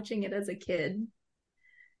remember watching it as a kid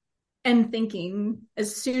and thinking,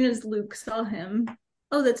 as soon as Luke saw him,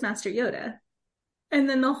 oh, that's Master Yoda. And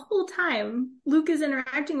then the whole time Luke is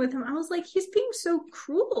interacting with him, I was like, he's being so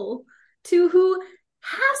cruel to who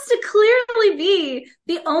has to clearly be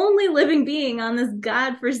the only living being on this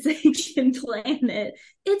godforsaken planet.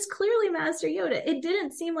 It's clearly Master Yoda. It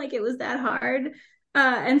didn't seem like it was that hard.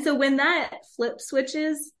 And so when that flip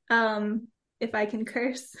switches, if I can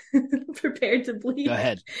curse, prepared to bleed. Go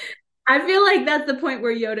ahead. I feel like that's the point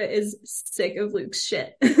where Yoda is sick of Luke's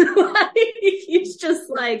shit. Like, he's just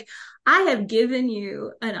like, I have given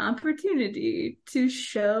you an opportunity to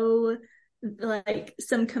show like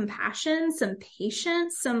some compassion, some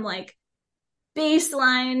patience, some like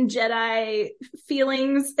baseline Jedi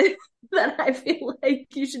feelings that I feel like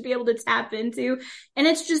you should be able to tap into. And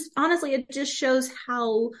it's just, honestly, it just shows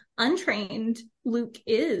how untrained Luke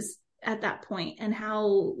is at that point, and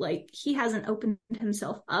how like he hasn't opened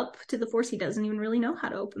himself up to the Force. He doesn't even really know how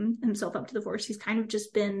to open himself up to the Force. He's kind of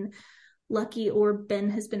just been lucky, or Ben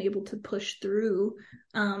has been able to push through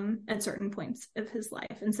at certain points of his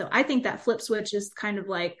life. And so I think that flip switch is kind of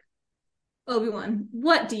like, Obi-Wan,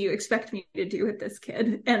 what do you expect me to do with this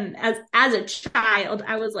kid? And as a child,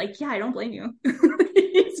 I was like, yeah, I don't blame you.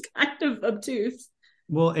 He's kind of obtuse.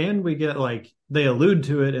 Well, and we get like, they allude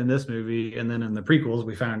to it in this movie, and then in the prequels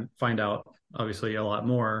we find out obviously a lot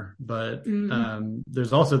more. But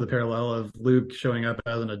there's also the parallel of Luke showing up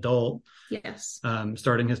as an adult, yes,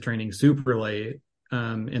 starting his training super late,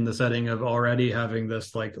 in the setting of already having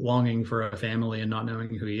this like longing for a family and not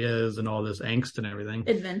knowing who he is, and all this angst and everything,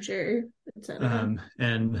 adventure, etc.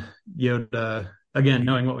 And Yoda, again,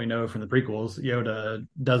 knowing what we know from the prequels, Yoda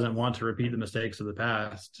doesn't want to repeat the mistakes of the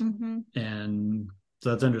past. And so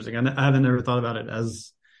that's interesting. I haven't ever thought about it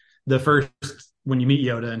as the first, when you meet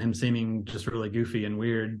Yoda and him seeming just really goofy and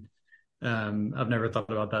weird. I've never thought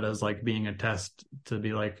about that as like being a test to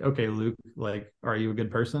be like, okay, Luke, like, are you a good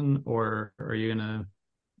person, or are you gonna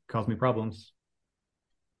cause me problems?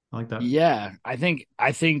 I like that. Yeah, I think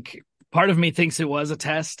part of me thinks it was a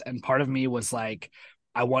test, and part of me was like,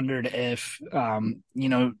 I wondered if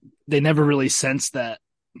they never really sensed that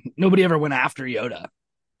nobody ever went after Yoda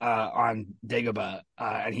on Dagobah,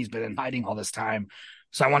 and he's been in hiding all this time.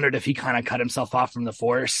 So I wondered if he kind of cut himself off from the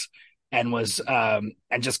Force and was and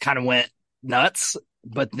just kind of went nuts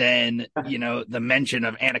but then, the mention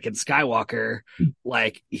of Anakin Skywalker,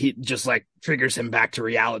 like he just like triggers him back to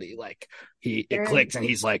reality. Like it clicks and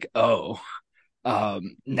he's like, oh,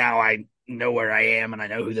 now I know where I am and I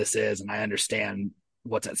know who this is and I understand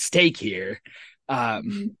what's at stake here.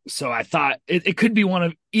 So I thought it could be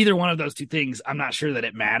either one of those two things. I'm not sure that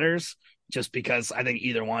it matters, just because I think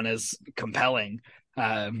either one is compelling.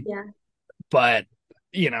 But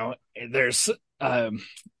there's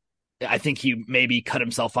I think he maybe cut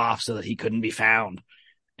himself off so that he couldn't be found,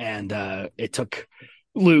 and it took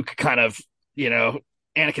Luke kind of Anakin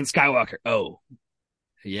Skywalker, oh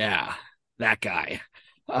yeah, that guy,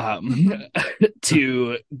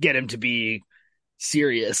 to get him to be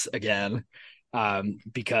serious again,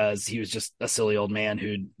 because he was just a silly old man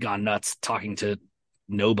who'd gone nuts talking to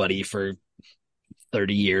nobody for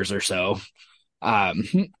 30 years or so,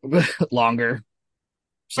 longer.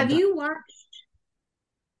 Have you watched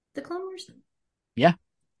the Clone Wars? Yeah.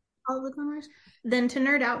 All of the Clone Wars? Then to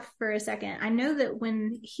nerd out for a second, I know that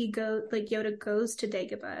when Yoda goes to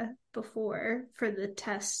Dagobah before for the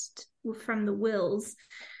test from the Wills,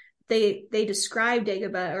 they describe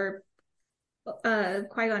Dagobah, or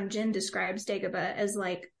Qui-Gon Jinn describes Dagobah as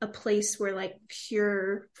like a place where like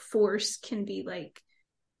pure force can be like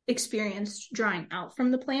experienced drawing out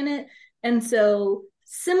from the planet. And so,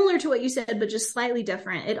 similar to what you said, but just slightly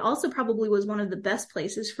different, it also probably was one of the best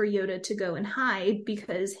places for Yoda to go and hide,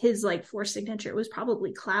 because his like force signature was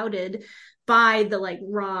probably clouded by the like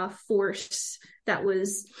raw force that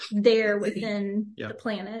was there within the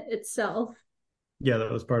planet itself. Yeah,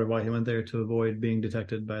 that was part of why he went there, to avoid being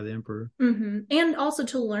detected by the Emperor. Mm-hmm. And also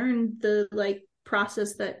to learn the like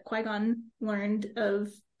process that Qui-Gon learned of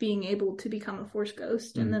being able to become a Force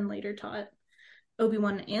ghost, and then later taught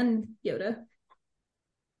Obi-Wan and Yoda.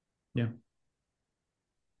 Yeah.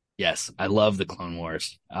 Yes, I love the Clone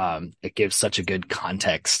Wars. It gives such a good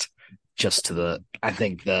context just to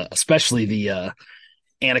especially the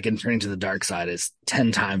Anakin turning to the dark side is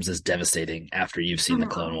 10 times as devastating after you've seen the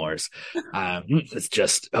Clone Wars. It's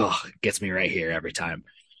just, it gets me right here every time.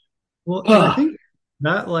 Well, I think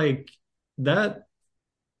that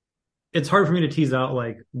it's hard for me to tease out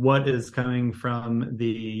like what is coming from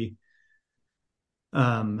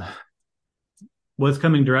what's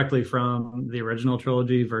coming directly from the original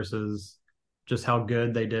trilogy versus just how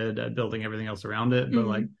good they did at building everything else around it.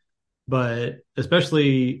 But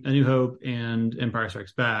especially A New Hope and Empire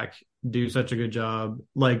Strikes Back do such a good job.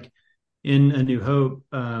 Like in A New Hope,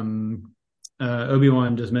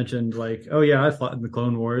 Obi-Wan just mentioned like, oh yeah, I fought in the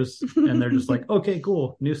Clone Wars, and they're just like, okay,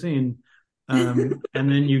 cool, new scene. And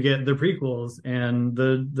then you get the prequels and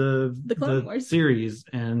the series,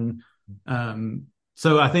 and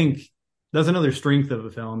so I think that's another strength of a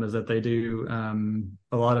film, is that they do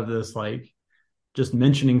a lot of this, like just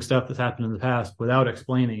mentioning stuff that's happened in the past without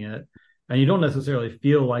explaining it, and you don't necessarily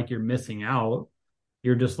feel like you're missing out.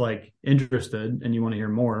 You're just like interested and you want to hear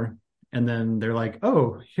more, and then they're like,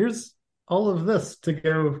 oh, here's all of this to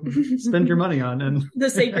go spend your money on, and the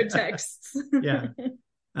sacred texts. Yeah.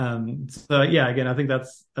 So yeah, again, I think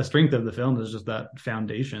that's a strength of the film, is just that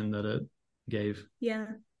foundation that it gave. Yeah,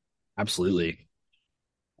 absolutely.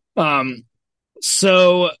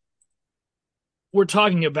 So we're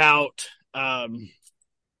talking about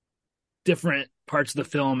different parts of the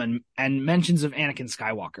film and mentions of Anakin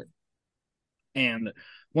Skywalker. And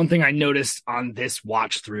one thing I noticed on this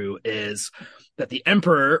watch through is that the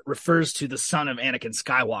Emperor refers to the son of Anakin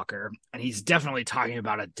Skywalker, and he's definitely talking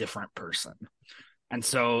about a different person. And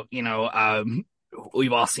so,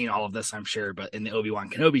 we've all seen all of this, I'm sure, but in the Obi-Wan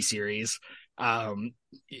Kenobi series,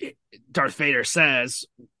 Darth Vader says,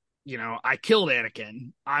 I killed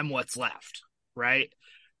Anakin, I'm what's left, right?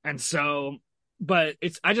 And so, but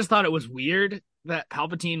I just thought it was weird that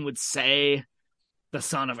Palpatine would say the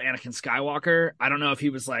son of Anakin Skywalker. I don't know if he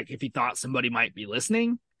was like, if he thought somebody might be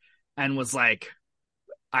listening and was like,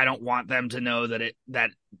 I don't want them to know that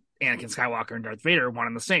Anakin Skywalker and Darth Vader are one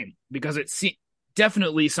and the same, because it's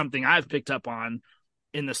definitely something I've picked up on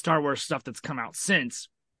in the Star Wars stuff that's come out since,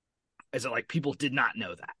 is that like people did not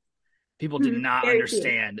know that. People did not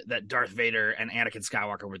understand that Darth Vader and Anakin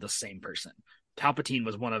Skywalker were the same person. Palpatine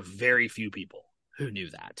was one of very few people who knew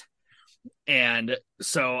that. And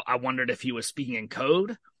so I wondered if he was speaking in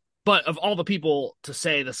code. But of all the people to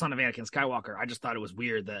say the son of Anakin Skywalker, I just thought it was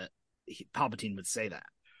weird that Palpatine would say that.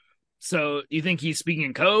 So you think he's speaking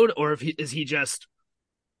in code, or is he just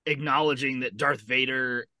acknowledging that Darth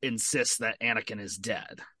Vader insists that Anakin is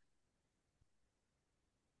dead?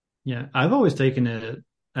 Yeah, I've always taken it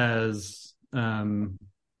as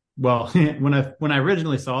well, when I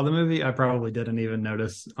originally saw the movie, I probably didn't even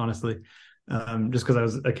notice, honestly. just because I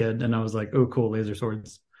was a kid and I was like, oh, cool, laser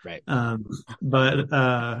swords. Right.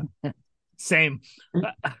 But Same.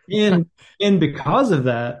 and because of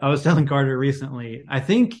that, I was telling Carter recently, I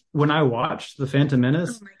think when I watched The Phantom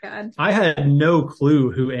Menace, Oh my God. I had no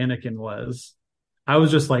clue who Anakin was. I was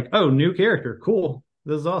just like, oh, new character. Cool.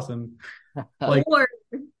 This is awesome. Like, Or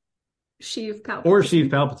Sheev Palpatine. or Sheev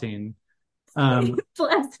Palpatine.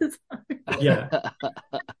 Bless his heart. Yeah.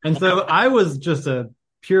 And so I was just a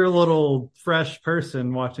pure little fresh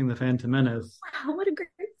person watching The Phantom Menace. Wow, what a great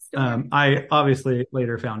story. I obviously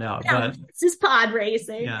later found out, but this is pod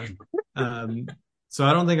racing. yeah. So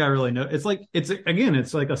I don't think I really know. It's like it's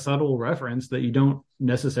like a subtle reference that you don't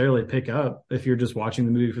necessarily pick up if you're just watching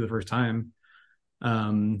the movie for the first time.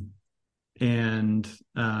 But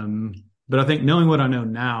I think knowing what I know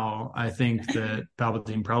now, I think that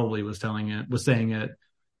Palpatine probably was saying it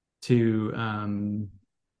to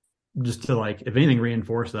just to, like, if anything,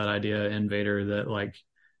 reinforce that idea in Vader that, like,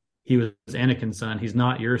 he was Anakin's son. He's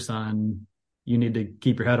not your son. You need to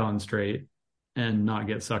keep your head on straight and not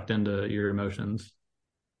get sucked into your emotions.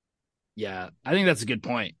 Yeah, I think that's a good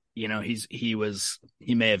point. You know, he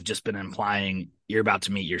may have just been implying you're about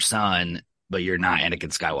to meet your son, but you're not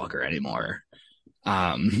Anakin Skywalker anymore.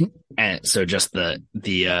 And so just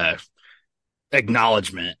the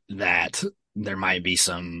acknowledgement that there might be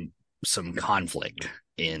some conflict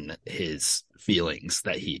in his feelings,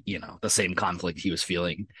 that he, you know, the same conflict he was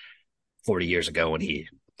feeling 40 years ago when he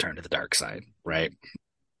turned to the dark side, right?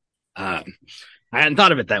 I hadn't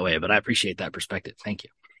thought of it that way, but I appreciate that perspective. Thank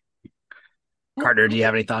you. Carter, do you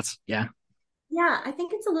have any thoughts? Yeah. Yeah, I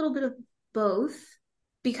think it's a little bit of both,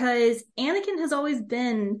 because Anakin has always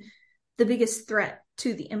been the biggest threat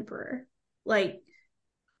to the Emperor. Like,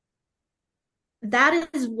 that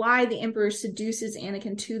is why the Emperor seduces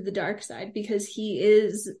Anakin to the dark side, because he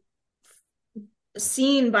is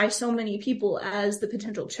seen by so many people as the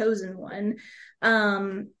potential chosen one.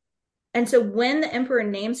 And so when the Emperor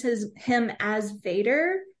names him as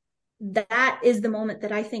Vader, that is the moment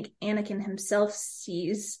that I think Anakin himself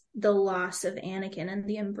sees the loss of Anakin and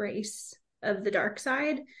the embrace of the dark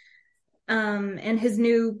side, and his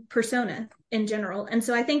new persona in general. And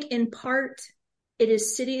so I think in part it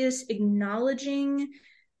is Sidious acknowledging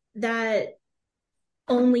that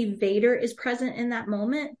only Vader is present in that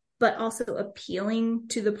moment, but also appealing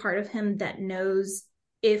to the part of him that knows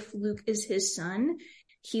if Luke is his son,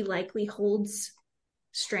 he likely holds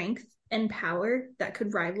strength and power that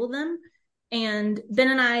could rival them. And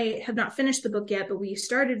Ben and I have not finished the book yet, but we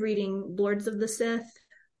started reading Lords of the Sith,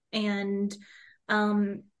 and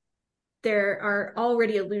there are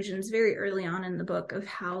already allusions very early on in the book of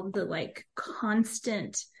how the, like,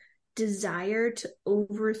 constant desire to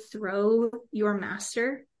overthrow your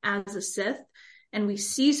master as a Sith, and we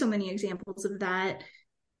see so many examples of that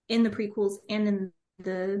in the prequels and in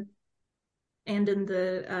the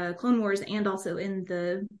Clone Wars, and also in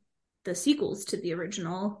the sequels to the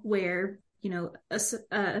original, where, you know,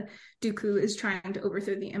 Dooku is trying to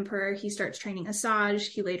overthrow the Emperor. He starts training Asajj.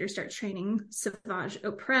 He later starts training Savage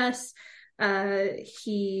Opress.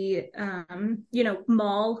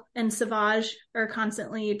 Maul and Savage are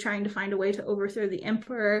constantly trying to find a way to overthrow the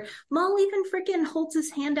Emperor. Maul even freaking holds his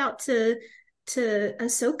hand out to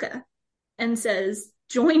Ahsoka and says,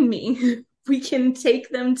 "Join me. We can take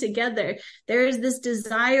them together." There is this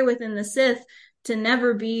desire within the Sith to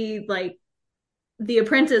never be like the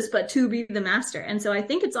apprentice, but to be the master. And so I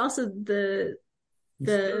think it's also the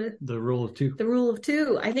rule of two. The rule of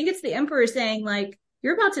two. I think it's the Emperor saying, like,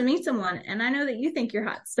 you're about to meet someone, and I know that you think you're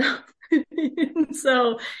hot stuff.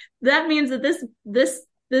 So that means that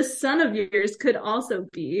this son of yours could also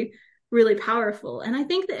be really powerful. And I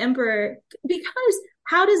think the Emperor, because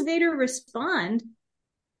how does Vader respond?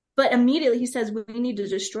 But immediately he says, we need to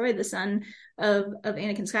destroy the son of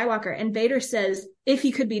Anakin Skywalker. And Vader says, if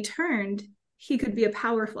he could be turned, he could be a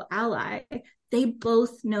powerful ally. They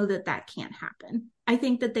both know that that can't happen. I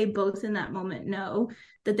think that they both in that moment know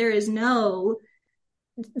that there is no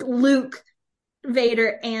Luke,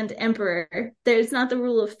 Vader, and Emperor. There's not the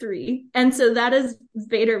rule of three. And so that is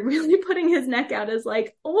Vader really putting his neck out as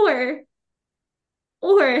like, or.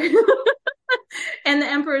 And the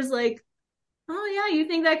Emperor's like, oh yeah, you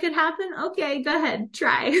think that could happen? Okay, go ahead,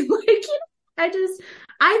 try.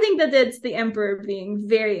 I think that it's the Emperor being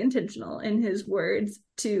very intentional in his words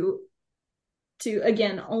to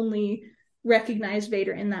again only recognize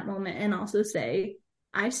Vader in that moment, and also say,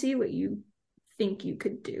 I see what you think you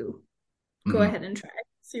could do. Go ahead and try.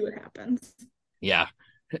 See what happens. Yeah.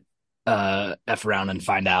 F around and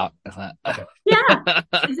find out. Yeah,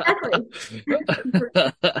 exactly.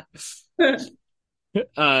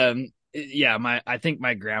 Yeah, I think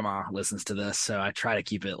my grandma listens to this, so I try to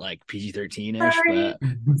keep it like PG-13-ish, Sorry, but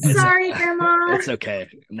it's sorry, Grandma. it's okay.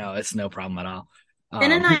 No, it's no problem at all.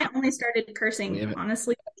 Ben and Um, I only started we cursing, have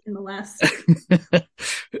honestly, in the last it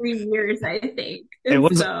 3 years, I think. it And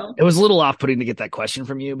was so it was a little off-putting to get that question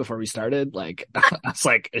from you before we started. Like, I was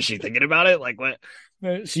like, is she thinking about it? Like, what?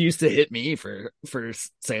 She used to hit me for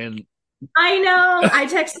saying, I know I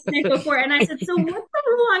texted Nick before and I said, so what's the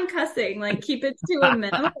rule on cussing? Like, keep it to a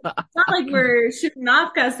minimum. It's not like we're shooting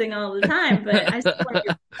off cussing all the time, but I still want to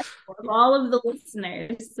be respectful of all of the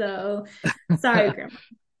listeners. So sorry, Grandma.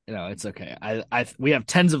 it's okay. We have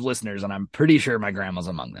tens of listeners, and I'm pretty sure my grandma's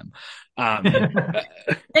among them. Um,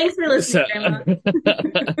 Thanks for listening, so,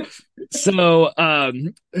 Grandma. so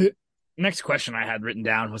next question I had written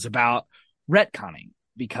down was about retconning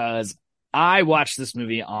because I watched this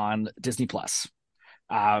movie on Disney Plus.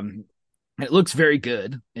 It looks very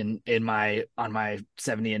good on my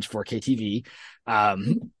 70-inch 4K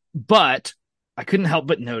TV. But I couldn't help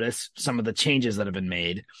but notice some of the changes that have been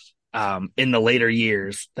made in the later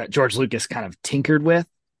years that George Lucas kind of tinkered with.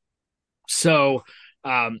 So,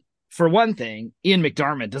 for one thing, Ian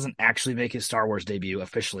McDiarmid doesn't actually make his Star Wars debut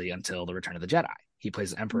officially until The Return of the Jedi. He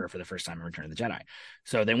plays the Emperor for the first time in Return of the Jedi.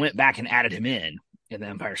 So they went back and added him in The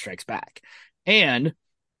Empire Strikes Back. And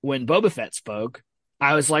when Boba Fett spoke,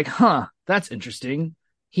 I was like, huh, that's interesting.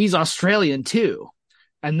 He's Australian too.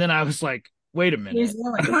 And then I was like, wait a minute.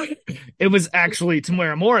 It was actually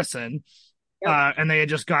Tamara Morrison. Yep. And they had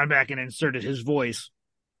just gone back and inserted his voice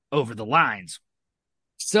over the lines.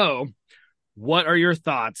 So, what are your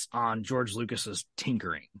thoughts on George Lucas's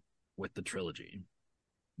tinkering with the trilogy?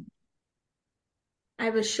 I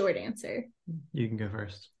have a short answer. You can go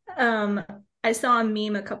first. I saw a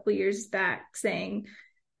meme a couple years back saying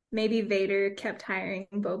maybe Vader kept hiring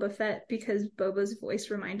Boba Fett because Boba's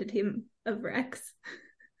voice reminded him of Rex.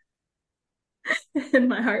 And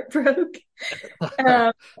my heart broke.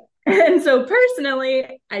 And so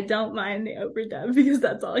personally, I don't mind the overdub because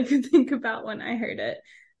that's all I could think about when I heard it.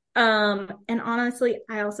 And honestly,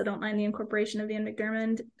 I also don't mind the incorporation of Ian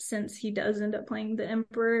McDiarmid since he does end up playing the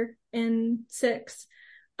Emperor in 6.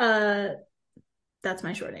 That's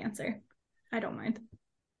my short answer. I don't mind.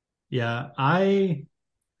 Yeah, I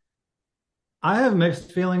have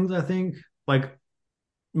mixed feelings, I think. Like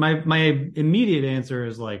my immediate answer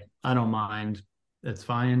is like, I don't mind. It's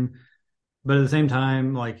fine. But at the same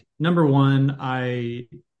time, like, number one,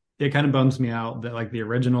 it kind of bums me out that like the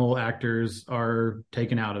original actors are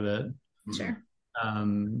taken out of it. Sure.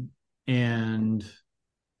 And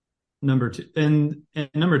number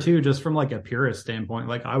two, just from like a purist standpoint,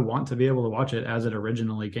 like I want to be able to watch it as it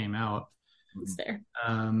originally came out. It's fair.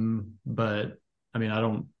 But I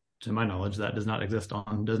mean, to my knowledge, that does not exist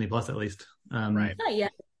on Disney Plus, at least. Right. Not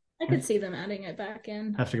yet. I could see them adding it back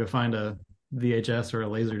in. Have to go find a VHS or a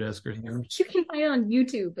Laserdisc or something. You can find it on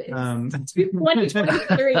YouTube. It's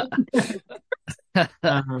 2023.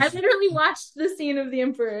 I literally watched the scene of the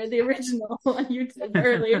Emperor, the original, on YouTube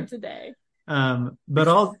earlier today. But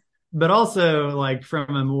also like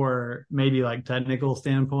from a more maybe like technical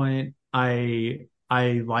standpoint, I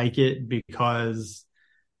like it because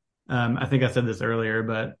I think I said this earlier,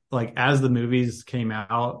 but like as the movies came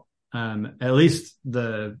out, at least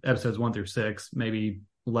the episodes 1 through 6, maybe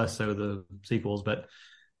less so the sequels, but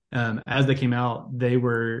as they came out, they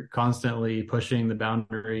were constantly pushing the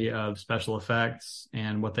boundary of special effects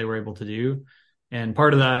and what they were able to do. And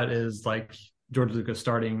part of that is like George Lucas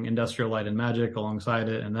starting Industrial Light and Magic alongside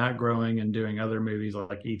it, and that growing and doing other movies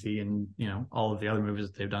like E.T. and, you know, all of the other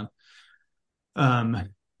movies that they've done.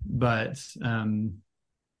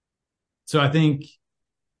 So I think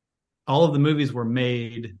all of the movies were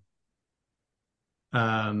made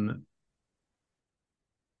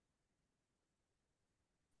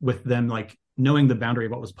with them like knowing the boundary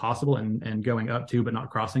of what was possible and going up to but not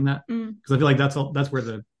crossing that, because I feel like that's where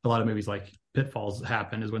a lot of movies like pitfalls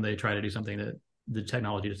happen, is when they try to do something that the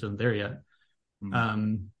technology just isn't there yet.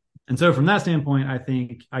 And so from that standpoint, I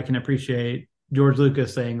think I can appreciate George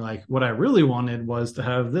Lucas saying like, what I really wanted was to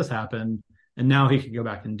have this happen, and now he can go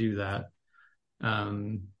back and do that.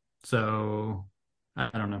 So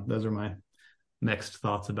I don't know, those are my mixed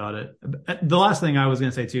thoughts about it. The last thing I was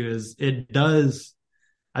going to say too is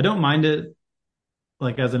I don't mind it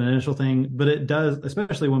like as an initial thing, but it does,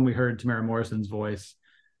 especially when we heard Tamara Morrison's voice,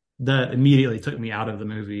 that immediately took me out of the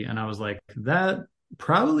movie. And I was like, that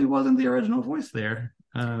probably wasn't the original voice there.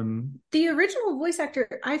 The original voice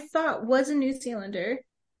actor I thought was a New Zealander.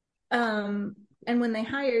 And when they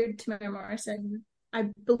hired Tamara Morrison,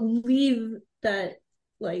 I believe that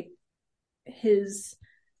like his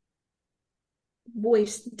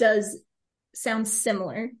voice does sounds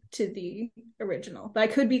similar to the original, but I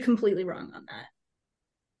could be completely wrong on that.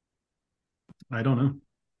 I don't know.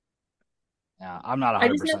 Yeah, I'm not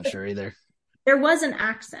 100% sure either. There was an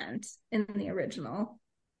accent in the original.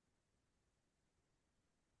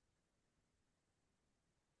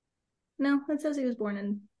 No, it says he was born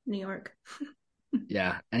in New York.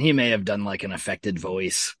 Yeah, and he may have done like an affected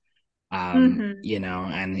voice, you know,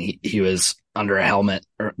 and he was under a helmet,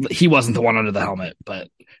 or he wasn't the one under the helmet, but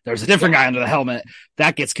there's a different guy under the helmet.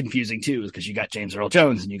 That gets confusing too, because you got James Earl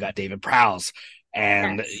Jones and you got David Prowse,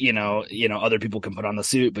 and you know, other people can put on the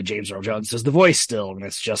suit, but James Earl Jones does the voice still, and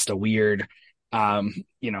it's just a weird,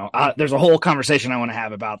 there's a whole conversation I want to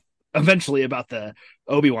have eventually about the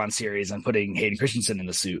Obi-Wan series and putting Hayden Christensen in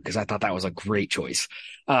the suit, because I thought that was a great choice.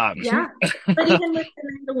 But even with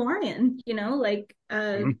the Mandalorian, like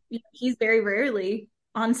he's very rarely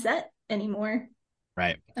on set anymore.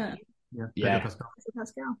 Right. Yeah. Pascal.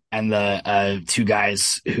 And the two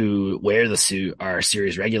guys who wear the suit are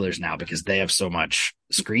series regulars now because they have so much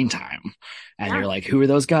screen time. And you're like, who are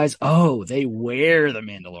those guys? Oh, they wear the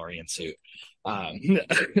Mandalorian suit.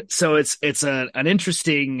 So it's an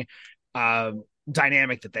interesting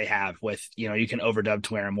dynamic that they have with, you can overdub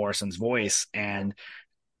Tamara Morrison's voice, and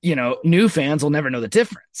new fans will never know the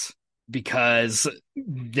difference because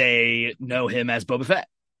they know him as Boba Fett,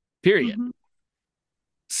 period.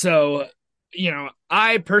 So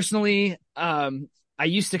I personally it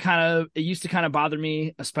used to kind of bother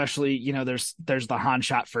me, especially there's the Han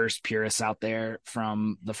shot first purists out there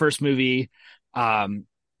from the first movie, and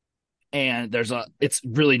it's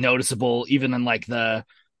really noticeable even in like the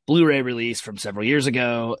Blu-ray release from several years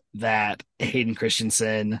ago that Hayden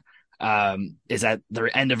Christensen is at the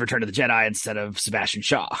end of Return of the Jedi instead of Sebastian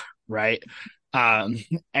Shaw, right?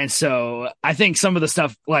 And so I think some of the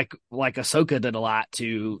stuff like Ahsoka did a lot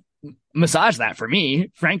to massage that for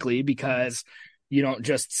me, frankly, because you don't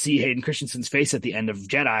just see Hayden Christensen's face at the end of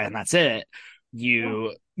Jedi and that's it.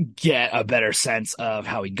 You get a better sense of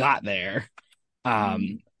how he got there.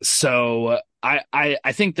 So I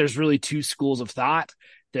think there's really two schools of thought.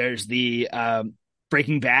 There's the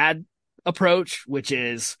Breaking Bad approach, which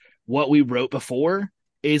is what we wrote before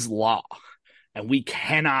is law, and we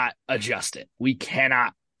cannot adjust it. We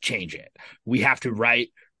cannot change it. We have to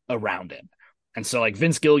write around it. And so like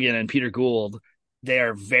Vince Gilligan and Peter Gould, they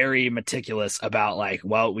are very meticulous about like,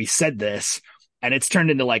 well, we said this, and it's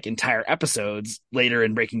turned into like entire episodes later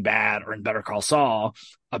in Breaking Bad or in Better Call Saul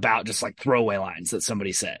about just like throwaway lines that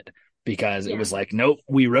somebody said, because it was like, nope,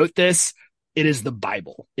 we wrote this. It is the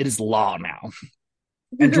Bible. It is law now.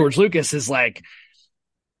 And George Lucas is like,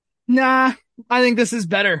 nah, I think this is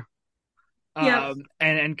better.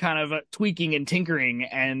 And kind of tweaking and tinkering.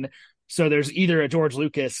 And so there's either a George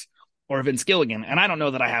Lucas or Vince Gilligan. And I don't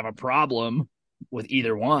know that I have a problem with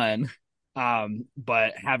either one.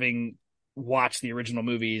 But having watched the original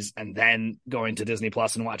movies and then going to Disney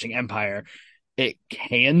Plus and watching Empire, it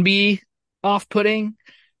can be off-putting.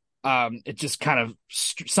 It just kind of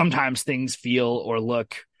sometimes things feel or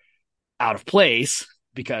look out of place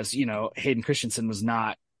because, Hayden Christensen was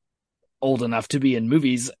not old enough to be in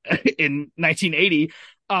movies in 1980.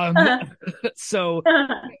 So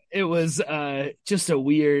it was just a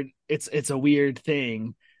weird, it's a weird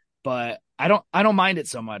thing, but I don't mind it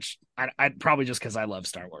so much. I probably just because I love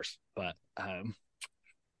Star Wars, but do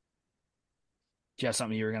you have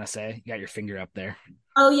something you were going to say? You got your finger up there.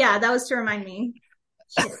 Oh yeah. That was to remind me.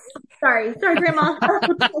 Sorry, Grandma.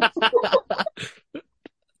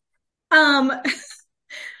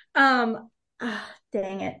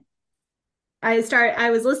 Dang it. I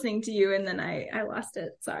was listening to you and then I lost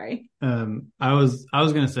it. Sorry. I was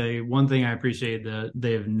going to say one thing I appreciate that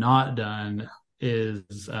they have not done is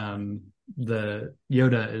the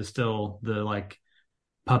Yoda is still the like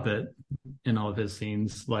puppet in all of his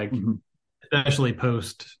scenes, like especially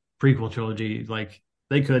post prequel trilogy. Like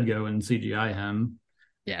they could go and CGI him.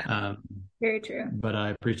 Yeah. Very true. But I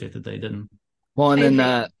appreciate that they didn't. Well, and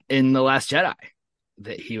then in The Last Jedi,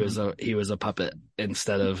 that he was a puppet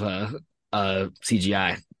instead of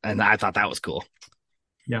CGI, and I thought that was cool.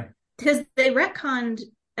 Yeah, because they retconned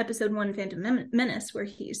Episode 1 Phantom Menace where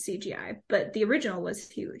he's CGI, but the original was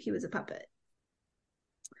he was a puppet.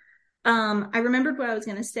 I remembered what I was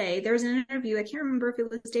going to say. There was an interview, I can't remember if it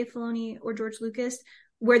was Dave Filoni or George Lucas,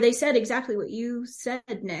 where they said exactly what you said,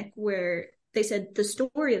 Nick, where they said the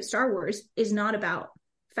story of Star Wars is not about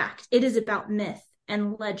fact. It is about myth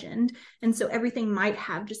and legend. And so everything might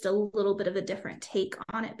have just a little bit of a different take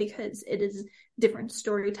on it because it is different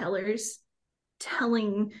storytellers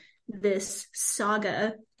telling this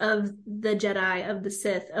saga of the Jedi, of the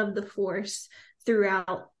Sith, of the Force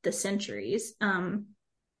throughout the centuries.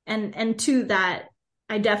 And to that,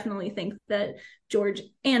 I definitely think that George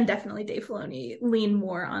and definitely Dave Filoni lean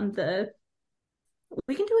more on the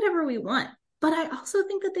we can do whatever we want. But I also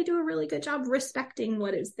think that they do a really good job respecting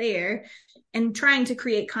what is there and trying to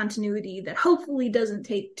create continuity that hopefully doesn't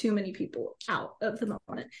take too many people out of the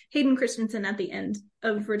moment. Hayden Christensen at the end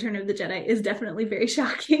of Return of the Jedi is definitely very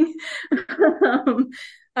shocking.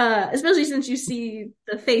 Especially since you see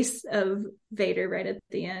the face of Vader right at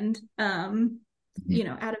the end, you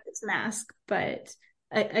know, out of his mask. But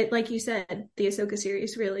I like you said, the Ahsoka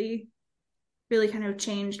series really kind of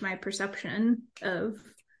changed my perception of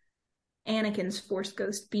Anakin's Force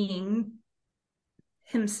ghost being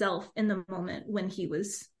himself in the moment when he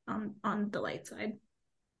was on the light side.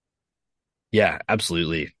 Yeah,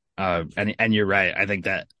 absolutely. And you're right. I think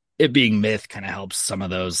that it being myth kind of helps some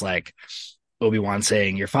of those, like Obi-Wan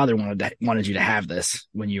saying your father wanted you to have this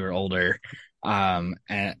when you were older. And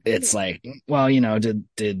it's like, well, you know,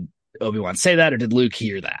 did Obi-Wan say that, or did Luke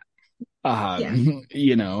hear that?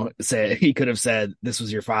 You know, say he could have said this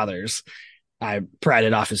was your father's. I pried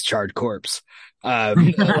it off his charred corpse.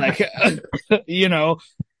 Like, you know,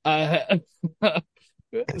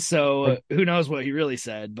 so who knows what he really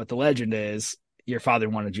said, but the legend is your father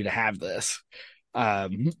wanted you to have this.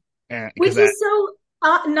 Which is so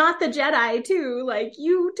not the Jedi too. Like,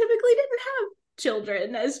 you typically didn't have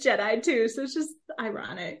children as Jedi too. So it's just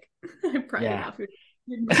ironic. I pried it off your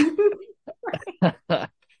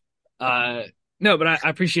No, but I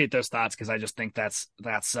appreciate those thoughts, because I just think that's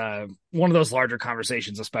one of those larger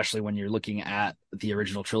conversations, especially when you're looking at the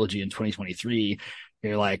original trilogy in 2023.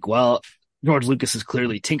 You're like, well, George Lucas has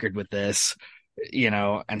clearly tinkered with this, you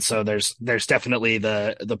know, and so there's definitely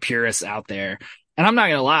the purists out there. And I'm not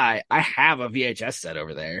gonna lie, I have a VHS set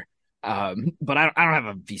over there, but I don't have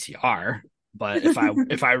a VCR. But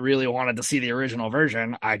if I really wanted to see the original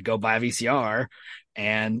version, I'd go buy a VCR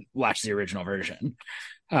and watch the original version.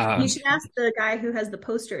 You should ask the guy who has the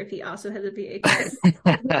poster if he also has a VHS.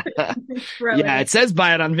 Yeah, it says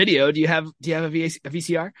buy it on video. Do you have a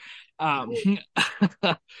VCR?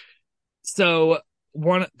 So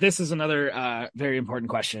this is another very important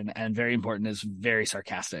question, and very important is very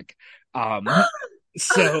sarcastic.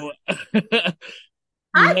 So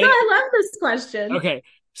I love this question. Okay,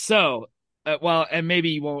 so well, and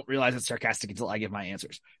maybe you won't realize it's sarcastic until I give my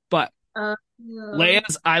answers. But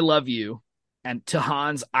Leia's "I love you" and to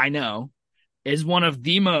Han's "I know" is one of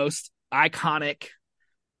the most iconic,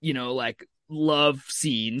 you know, like love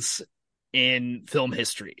scenes in film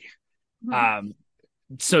history.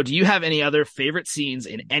 So do you have any other favorite scenes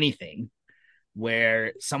in anything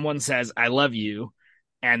where someone says "I love you"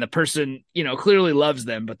 and the person, you know, clearly loves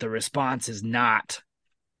them, but the response is not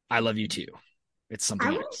 "I love you too"? It's something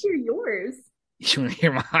else. I want to hear yours. You want to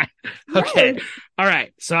hear mine? Yes. Okay. All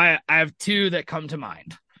right. So I have two that come to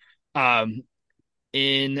mind.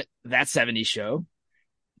 In That 70s Show,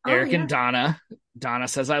 Eric and Donna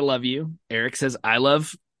says "I love you." Eric says "I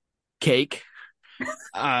love cake."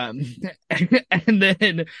 And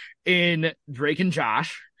then in Drake and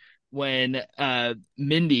Josh, when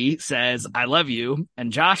Mindy says "I love you"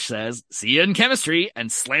 and Josh says "see you in chemistry"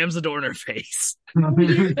 and slams the door in her face. Oh,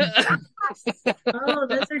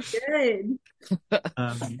 those are good.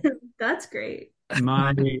 That's great.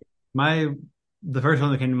 The first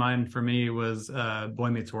one that came to mind for me was Boy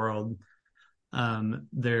Meets World.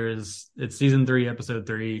 It's season 3, episode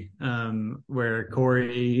 3, where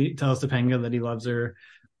Corey tells Topanga that he loves her.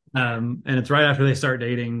 And it's right after they start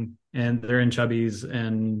dating and they're in Chubby's,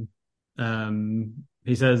 and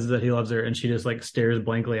he says that he loves her and she just like stares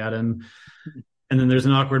blankly at him. And then there's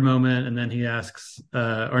an awkward moment, and then he asks,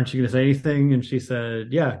 aren't you going to say anything? And she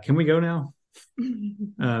said, yeah, can we go now?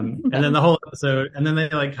 And then the whole episode, and then they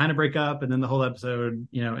like kind of break up, and then the whole episode,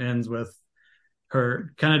 you know, ends with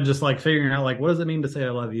her kind of just like figuring out like, what does it mean to say "I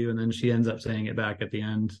love you"? And then she ends up saying it back at the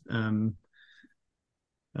end.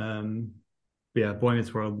 Yeah, Boy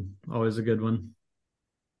Meets World, always a good one.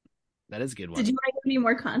 That is a good one. Did you want to give any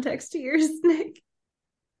more context to yours, Nick?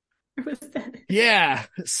 Or was that it? Yeah.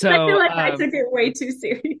 So I feel like I took it way too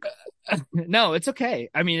serious. No, it's okay.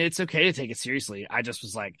 I mean, it's okay to take it seriously. I just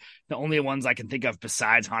was like, the only ones I can think of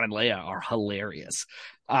besides Han and Leia are hilarious.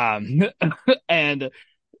 And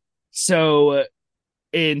so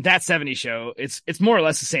in That 70s Show, it's more or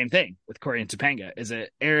less the same thing with Corey and Topanga. Is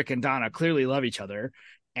that Eric and Donna clearly love each other,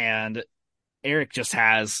 and Eric just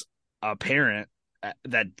has a parent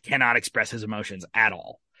that cannot express his emotions at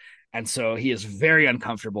all. And so he is very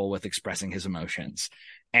uncomfortable with expressing his emotions.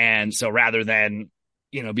 And so rather than,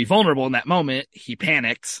 you know, be vulnerable in that moment, he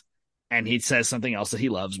panics and he says something else that he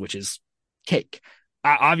loves, which is cake.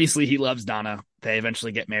 Obviously he loves Donna They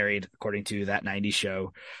eventually get married, according to that 90s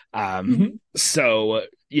show. Mhm. So,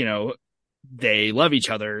 you know, they love each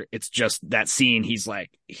other. It's just that scene,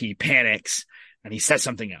 he panics and he says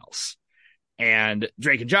something else. And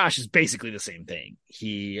Drake and Josh is basically the same thing.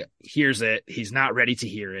 He hears it. He's not ready to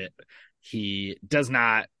hear it. He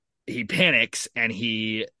panics, and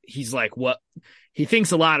he's like, what? He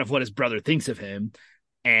thinks a lot of what his brother thinks of him,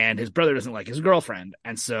 and his brother doesn't like his girlfriend.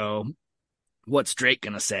 And so what's Drake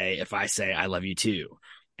going to say if I say, I love you too?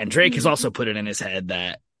 And Drake has also put it in his head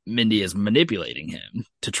that Mindy is manipulating him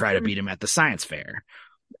to try to beat him at the science fair.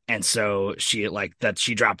 And so she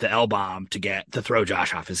dropped the L-bomb to throw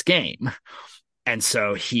Josh off his game. And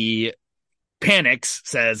so he panics,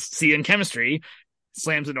 says, see you in chemistry,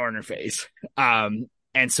 slams the door in her face. And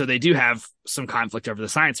so they do have some conflict over the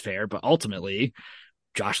science fair, but ultimately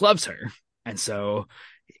Josh loves her. And so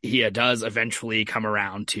he does eventually come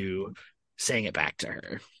around to saying it back to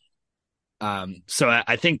her. So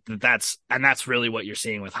I think that's really what you're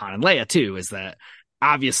seeing with Han and Leia too, is that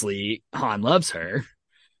obviously Han loves her.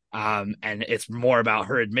 And it's more about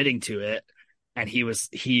her admitting to it. And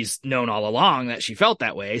he's known all along that she felt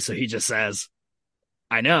that way. So he just says,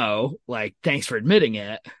 I know, like, thanks for admitting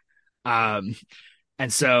it. And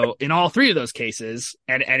so in all three of those cases,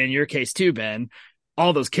 and in your case too, Ben,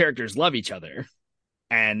 all those characters love each other.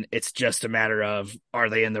 And it's just a matter of, are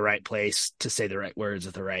they in the right place to say the right words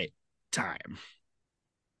at the right time?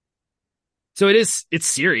 So it's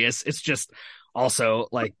serious. It's just also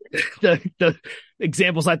like the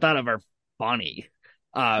examples I thought of are funny.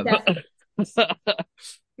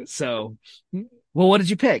 So, well, what did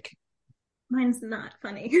you pick? Mine's not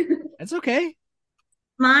funny. That's okay.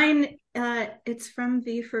 Mine, it's from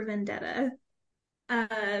V for Vendetta.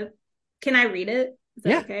 Can I read it? Is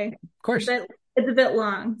that okay? Of course. It's a bit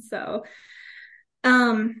long, so.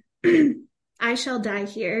 I shall die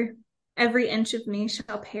here. Every inch of me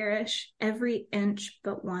shall perish, every inch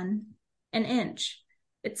but one. An inch.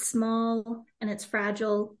 It's small and it's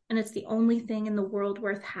fragile, and it's the only thing in the world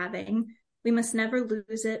worth having. We must never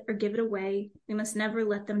lose it or give it away. We must never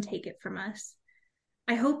let them take it from us.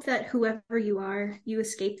 I hope that whoever you are, you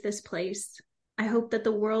escape this place. I hope that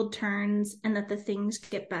the world turns and that the things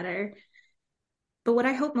get better. But what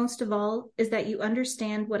I hope most of all is that you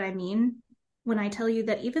understand what I mean when I tell you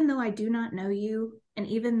that even though I do not know you, and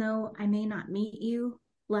even though I may not meet you,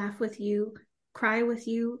 laugh with you, cry with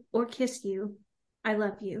you, or kiss you, I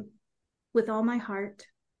love you. With all my heart,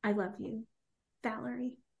 I love you.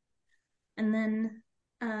 Valerie. And then,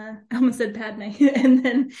 I almost said Padme, and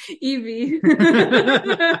then Evie.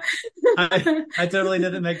 I totally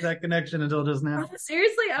didn't make that connection until just now. Oh,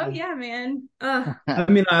 seriously? Oh, yeah, man. I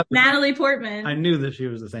mean, Natalie Portman. I knew that she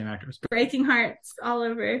was the same actress. Breaking hearts all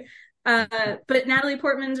over. But Natalie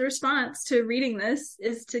Portman's response to reading this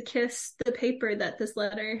is to kiss the paper that this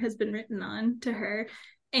letter has been written on to her.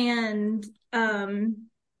 And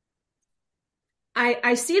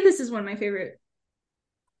I see this as one of my favorite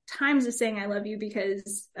times of saying I love you,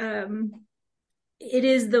 because it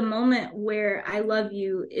is the moment where I love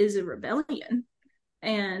you is a rebellion.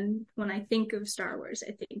 And when I think of Star Wars,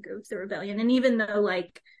 I think of the rebellion. And even though,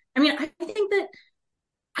 like, I mean, I think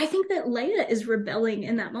that Leia is rebelling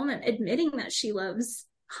in that moment, admitting that she loves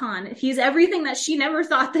Han. He's everything that she never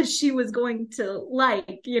thought that she was going to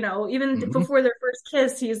like, you know, even before their first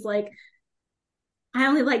kiss, he's like, I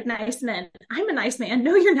only like nice men. I'm a nice man.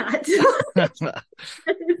 No, you're not.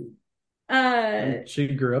 She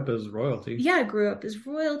grew up as royalty. Yeah, grew up as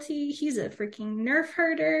royalty. He's a freaking nerf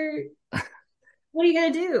herder. What are you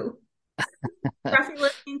gonna do?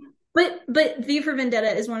 But V for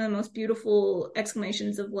Vendetta is one of the most beautiful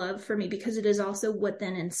exclamations of love for me, because it is also what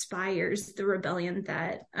then inspires the rebellion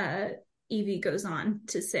that Evie goes on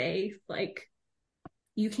to say, like,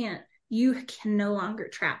 you can no longer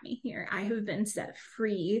trap me here. I have been set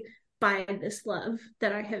free by this love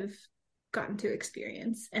that I have gotten to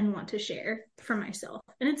experience and want to share for myself.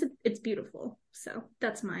 And it's beautiful. So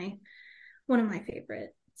that's one of my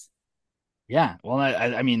favorites. Yeah. Well,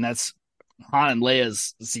 I mean, that's Han and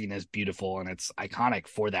Leia's scene is beautiful, and it's iconic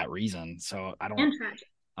for that reason. So I don't, and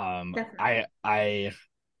tragic. I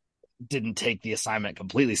didn't take the assignment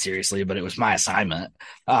completely seriously, but it was my assignment.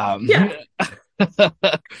 Yeah.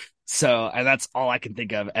 So, and that's all I can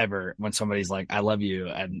think of ever when somebody's like, I love you.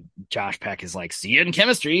 And Josh Peck is like, see you in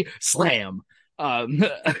chemistry, slam.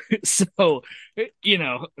 So, you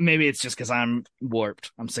know, maybe it's just because I'm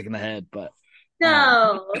warped. I'm sick in the head, but.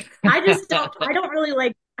 No, I don't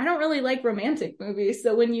really like romantic movies.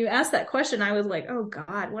 So when you asked that question, I was like, oh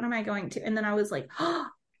God, what am I going to? And then I was like,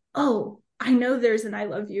 oh, I know there's an I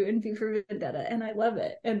love you in V for Vendetta, and I love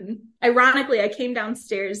it. And ironically, I came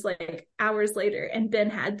downstairs like hours later, and Ben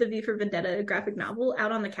had the V for Vendetta graphic novel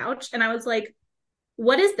out on the couch, and I was like,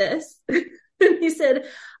 what is this? And he said,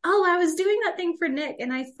 oh, I was doing that thing for Nick,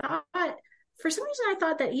 and I thought, for some reason, I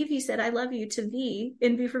thought that Evie said I love you to V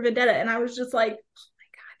in V for Vendetta, and I was just like,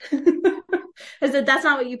 oh my God. I said, that's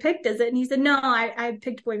not what you picked, is it? And he said, no, I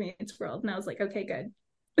picked Boy Meets World. And I was like, okay, good.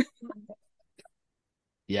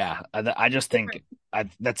 Yeah, I just think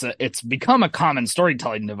it's become a common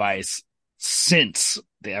storytelling device since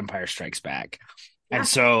The Empire Strikes Back. Yeah. And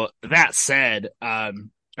so that said,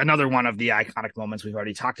 another one of the iconic moments we've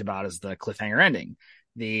already talked about is the cliffhanger ending.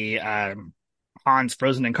 The Han's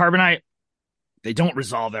frozen in carbonite. They don't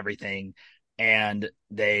resolve everything, and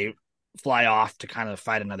they fly off to kind of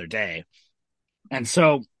fight another day. And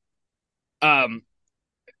so,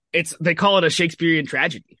 they call it a Shakespearean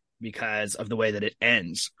tragedy because of the way that it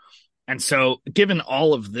ends. And so, given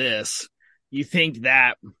all of this, you think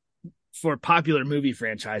that for popular movie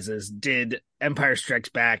franchises, did Empire Strikes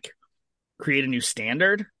Back create a new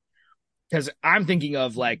standard? Because I'm thinking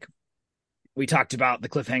of, like, we talked about the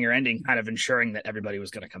cliffhanger ending kind of ensuring that everybody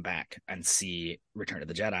was going to come back and see Return of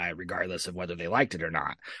the Jedi, regardless of whether they liked it or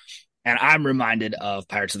not. And I'm reminded of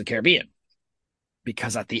Pirates of the Caribbean,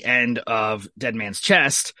 because at the end of Dead Man's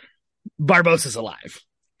Chest, Barbossa's alive.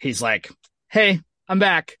 He's like, hey, I'm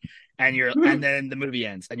back. And then the movie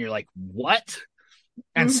ends and you're like, what?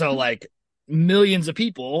 And so like millions of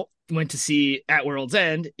people went to see At World's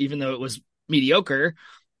End, even though it was mediocre,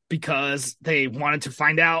 because they wanted to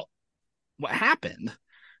find out what happened.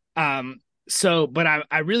 But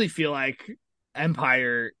I really feel like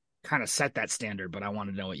Empire kind of set that standard, but I want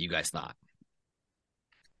to know what you guys thought.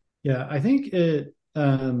 Yeah, I think it,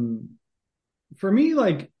 for me,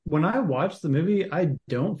 like when I watch the movie, I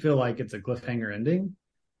don't feel like it's a cliffhanger ending.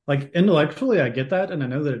 Like intellectually, I get that, and I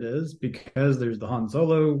know that it is because there's the Han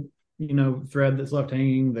Solo, thread that's left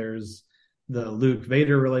hanging. There's the Luke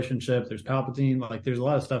Vader relationship. There's Palpatine. Like there's a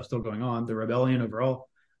lot of stuff still going on. The rebellion overall,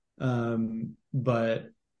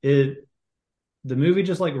 but the movie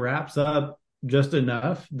just like wraps up just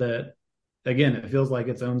enough that, again, it feels like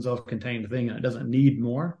its own self-contained thing, and it doesn't need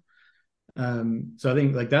more. So I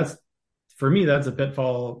think like for me, that's a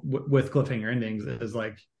pitfall with cliffhanger endings, is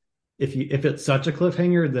like, if it's such a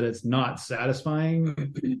cliffhanger that it's not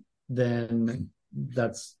satisfying, then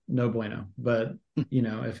that's no bueno. But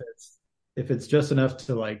if it's just enough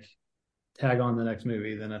to like tag on the next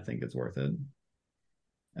movie, then I think it's worth it.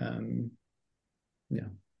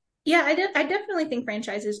 Yeah, I definitely think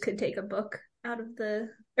franchises could take a page out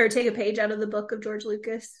of the book of George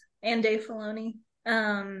Lucas and Dave Filoni.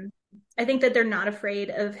 I think that they're not afraid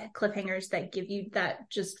of cliffhangers that give you that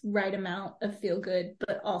just right amount of feel good,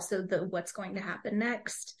 but also the what's going to happen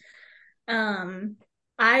next.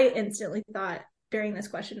 I instantly thought during this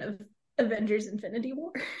question of Avengers Infinity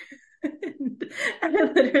War. And I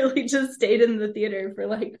literally just stayed in the theater for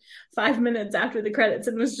like 5 minutes after the credits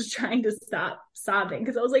and was just trying to stop sobbing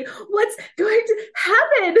because I was like, what's going to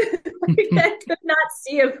happen? Like, I could not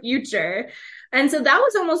see a future. And so that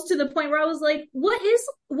was almost to the point where I was like, what is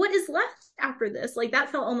left after this? Like that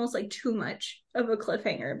felt almost like too much of a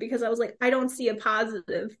cliffhanger because I was like, I don't see a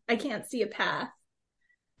positive. I can't see a path.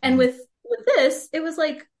 And with this, it was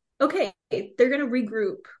like, okay, they're going to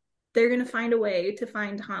regroup. They're going to find a way to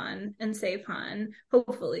find Han and save Han.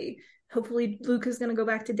 Hopefully Luke is going to go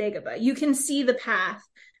back to Dagobah. You can see the path,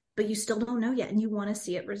 but you still don't know yet. And you want to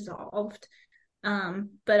see it resolved.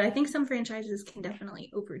 But I think some franchises can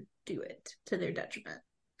definitely overdo it to their detriment.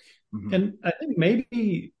 Mm-hmm. And I think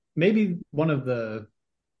maybe one of the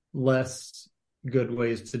less good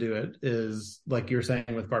ways to do it is like you're saying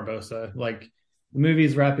with Barbossa, like the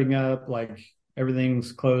movie's wrapping up, like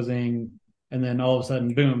everything's closing. And then all of a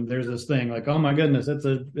sudden, boom, there's this thing like, oh my goodness,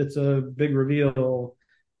 it's a big reveal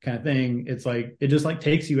kind of thing. It's like, it just like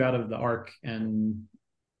takes you out of the arc and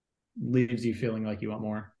leaves you feeling like you want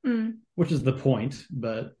more, which is the point.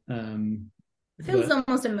 But it feels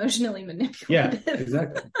almost emotionally manipulative. Yeah,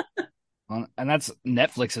 exactly. And that's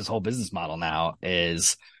Netflix's whole business model now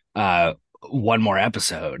is one more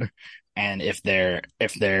episode. And if their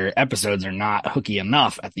episodes are not hooky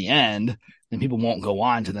enough at the end, then people won't go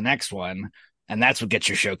on to the next one. And that's what gets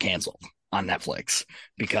your show canceled on Netflix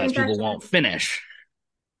because people won't finish.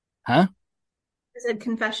 Huh? I said,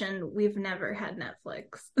 confession, we've never had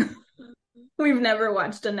Netflix. We've never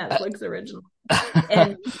watched a Netflix original.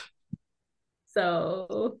 And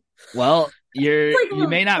so. Well, you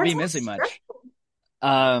may not be missing much.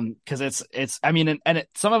 Because it's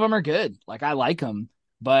some of them are good. Like I like them,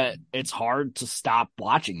 but it's hard to stop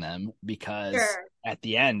watching them because at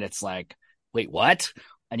the end it's like, wait, what?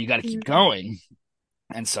 And you got to keep going.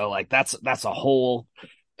 And so like that's a whole,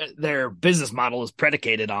 their business model is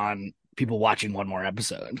predicated on people watching one more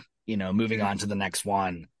episode, moving on to the next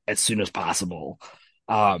one as soon as possible.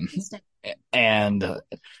 And I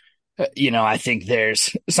think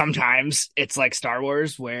there's sometimes it's like Star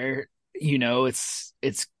Wars where it's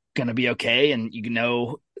gonna be okay, and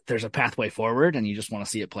there's a pathway forward, and you just want to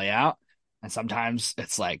see it play out. And sometimes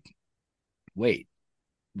it's like, wait,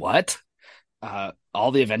 what?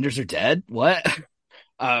 All the Avengers are dead? What?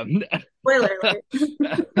 Spoiler alert.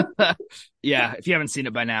 Yeah, if you haven't seen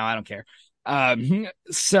it by now, I don't care.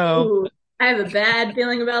 So Ooh, I have a bad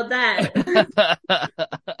feeling about that.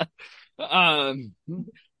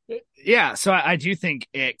 Yeah, so I do think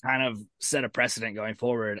it kind of set a precedent going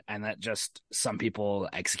forward, and that just some people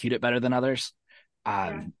execute it better than others.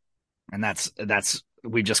 And that's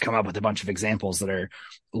we've just come up with a bunch of examples that are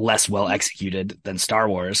less well executed than Star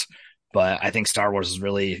Wars, but I think Star Wars is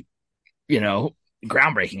really,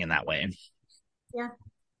 groundbreaking in that way. Yeah.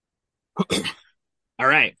 All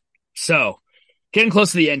right. So, getting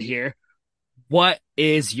close to the end here, what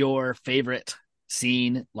is your favorite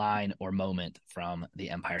scene, line, or moment from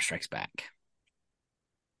The Empire Strikes Back?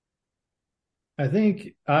 I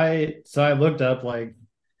think I looked up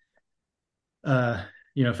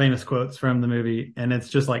famous quotes from the movie, and it's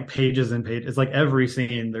just like pages and pages. It's like every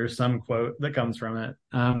scene there's some quote that comes from it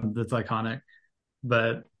that's iconic.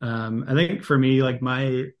 But I think for me, like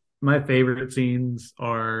my favorite scenes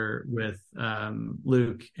are with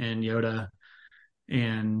Luke and Yoda,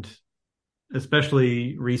 and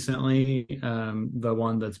especially recently, the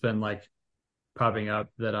one that's been like popping up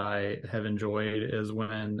that I have enjoyed is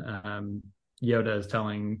when Yoda is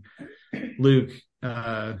telling Luke,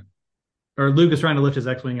 or Luke is trying to lift his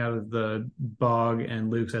X-Wing out of the bog,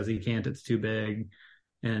 and Luke says he can't, it's too big.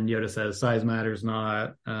 And Yoda says, size matters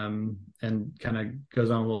not, and kind of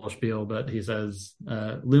goes on a little spiel, but he says,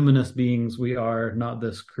 luminous beings we are, not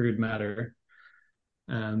this crude matter.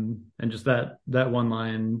 And just that one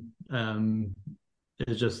line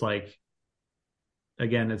is just like,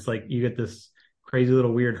 again, it's like you get this crazy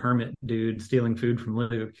little weird hermit dude stealing food from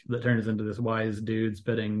Luke that turns into this wise dude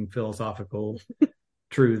spitting philosophical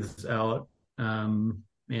truths out. And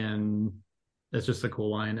it's just a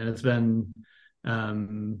cool line. And it's been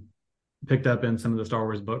picked up in some of the Star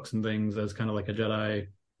Wars books and things as kind of like a Jedi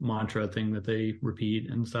mantra thing that they repeat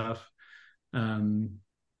and stuff.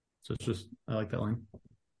 So it's just, I like that line.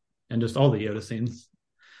 And just all the Yoda scenes.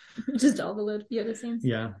 Just all the Yoda scenes?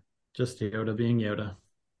 Yeah, just Yoda being Yoda.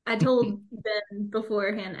 I told Ben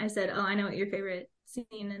beforehand, I said, oh, I know what your favorite scene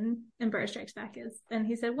in Empire Strikes Back is. And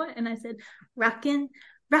he said, what? And I said, rockin'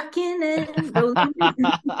 and rolling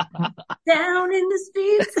down in the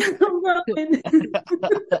streets.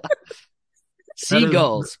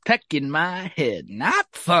 Seagulls pecking my head. Not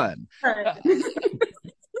fun. That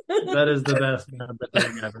is the best thing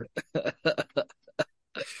ever.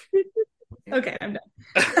 Okay, I'm done.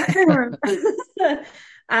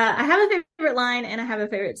 I have a favorite line and I have a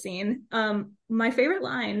favorite scene. My favorite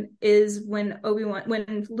line is when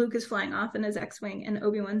Luke is flying off in his X-Wing and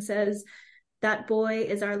Obi-Wan says, that boy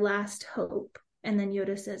is our last hope. And then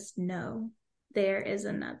Yoda says, no, there is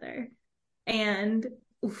another. And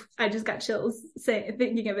I just got chills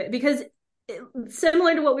thinking of it, because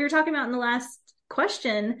similar to what we were talking about in the last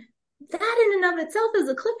question, that in and of itself is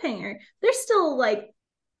a cliffhanger. There's still like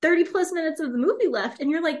 30 plus minutes of the movie left,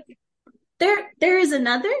 and you're like, there's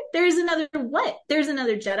another what? There's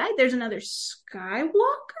another Jedi, there's another Skywalker,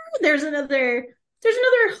 there's another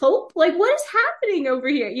hope. Like, what is happening over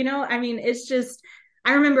here? I mean, it's just,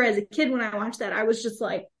 I remember as a kid when I watched that, I was just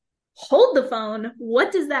like, hold the phone,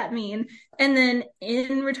 what does that mean? And then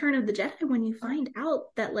in Return of the Jedi, when you find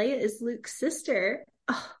out that Leia is Luke's sister,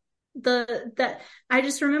 that I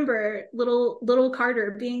just remember little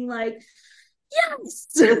Carter being like, yes.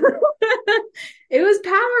 It was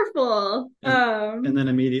powerful. And then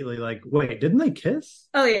immediately like, wait, didn't they kiss?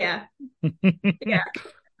 Oh yeah.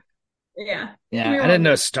 Yeah. I didn't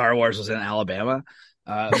know Star Wars was in Alabama.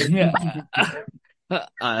 Oh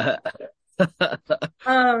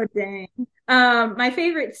dang. My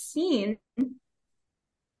favorite scene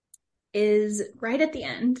is right at the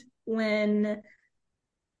end when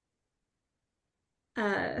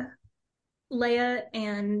Leia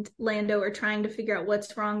and Lando are trying to figure out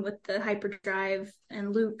what's wrong with the hyperdrive,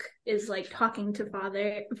 and Luke is like talking to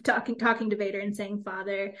Vader and saying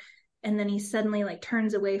father, and then he suddenly like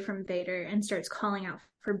turns away from Vader and starts calling out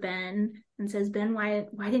for Ben and says, Ben, why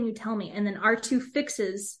didn't you tell me? And then R2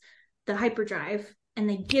 fixes the hyperdrive and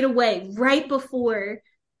they get away right before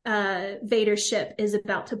Vader's ship is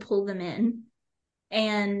about to pull them in.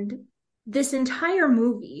 And this entire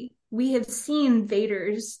movie, we have seen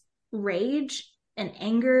Vader's rage and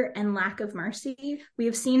anger and lack of mercy. We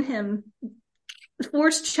have seen him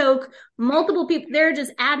force choke multiple people. They're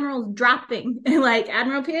just admirals dropping, like,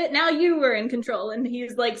 Admiral Pitt, now you were in control, and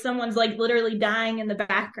he's like, someone's like literally dying in the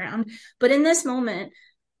background. But in this moment,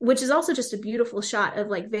 which is also just a beautiful shot of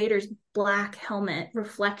like Vader's black helmet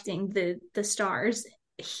reflecting the stars,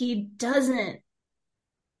 he doesn't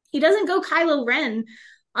go Kylo Ren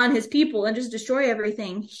on his people and just destroy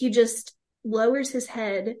everything. He just lowers his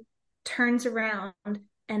head, turns around,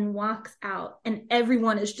 and walks out, and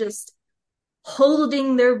everyone is just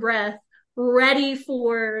holding their breath, ready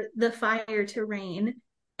for the fire to rain.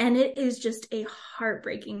 And it is just a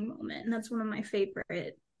heartbreaking moment. And that's one of my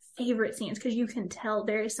favorite scenes, because you can tell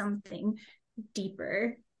there is something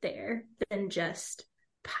deeper there than just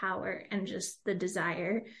power and just the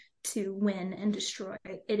desire to win and destroy.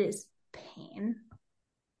 It is pain.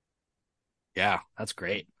 Yeah, that's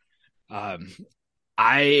great.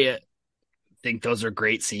 I think those are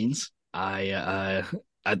great scenes. I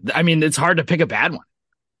mean, it's hard to pick a bad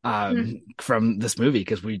one from this movie,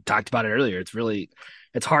 because we talked about it earlier.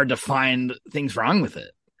 It's hard to find things wrong with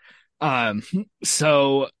it.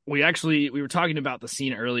 So we were talking about the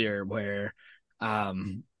scene earlier where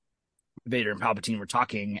Vader and Palpatine were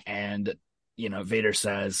talking, and Vader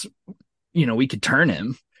says, we could turn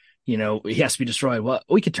him. He has to be destroyed. Well,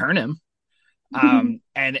 we could turn him. And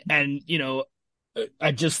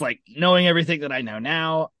I just, like, knowing everything that I know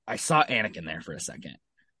now, I saw Anakin there for a second.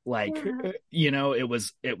 Like,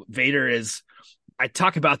 Vader is, I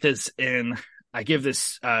talk about this I give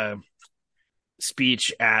this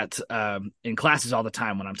speech in classes all the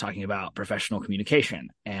time when I'm talking about professional communication.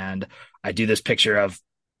 And I do this picture of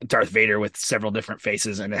Darth Vader with several different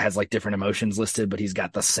faces, and it has like different emotions listed, but he's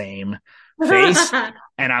got the same face.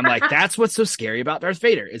 And I'm like, that's what's so scary about Darth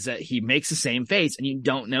Vader, is that he makes the same face and you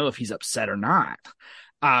don't know if he's upset or not.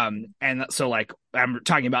 And so, like, I'm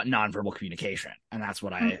talking about nonverbal communication, and that's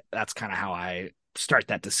kind of how I start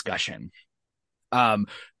that discussion.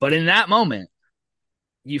 But in that moment,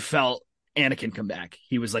 you felt Anakin come back.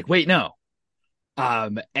 He was like, wait, no.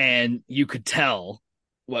 And you could tell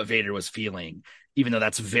what Vader was feeling, even though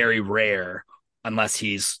that's very rare, unless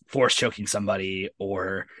he's force choking somebody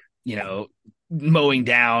or, mowing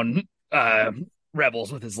down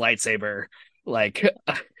rebels with his lightsaber. Like,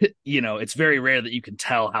 it's very rare that you can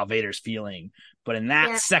tell how Vader's feeling. But in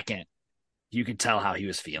that second, you could tell how he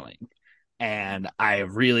was feeling. And I'd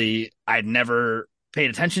never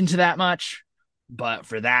paid attention to that much. But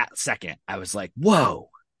for that second, I was like, whoa,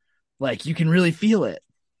 like, you can really feel it.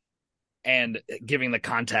 And giving the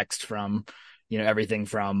context from, everything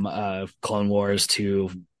from Clone Wars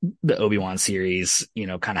to the Obi-Wan series,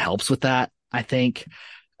 kind of helps with that, I think.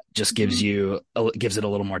 Just gives it a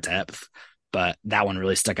little more depth. But that one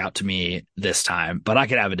really stuck out to me this time. But I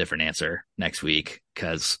could have a different answer next week,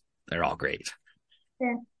 because they're all great.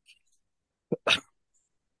 Yeah.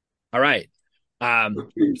 All right.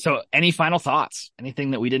 So any final thoughts?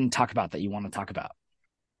 Anything that we didn't talk about that you want to talk about?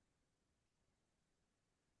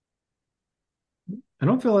 I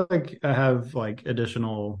don't feel like I have like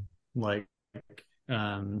additional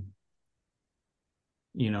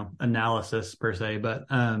analysis per se, but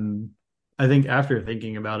I think after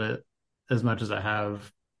thinking about it as much as I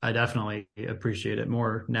have, I definitely appreciate it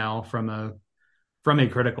more now from a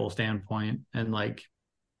critical standpoint, and like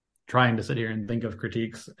trying to sit here and think of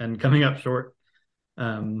critiques and coming up short,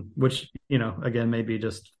 which, again, maybe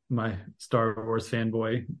just my Star Wars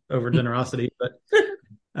fanboy over generosity, but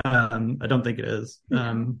I don't think it is.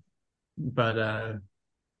 But I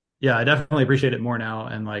definitely appreciate it more now.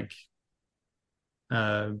 And like,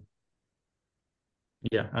 I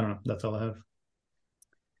don't know. That's all I have.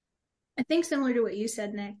 I think similar to what you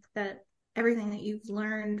said, Nick, that everything that you've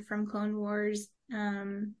learned from Clone Wars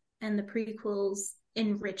and the prequels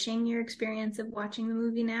enriching your experience of watching the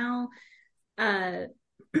movie now, kind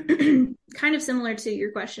of similar to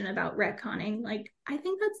your question about retconning. Like, I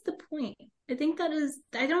think that's the point. I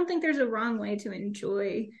don't think there's a wrong way to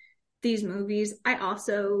enjoy these movies. I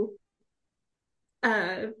also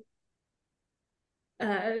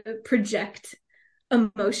project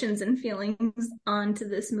emotions and feelings onto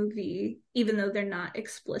this movie, even though they're not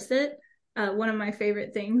explicit. One of my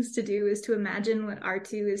favorite things to do is to imagine what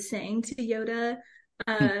R2 is saying to Yoda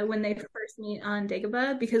when they first meet on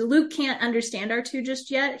Dagobah, because Luke can't understand R2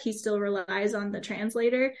 just yet. He still relies on the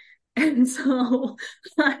translator. And so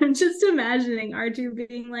I'm just imagining R2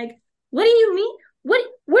 being like, what do you mean? What are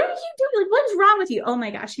you doing? Like, what's wrong with you? Oh my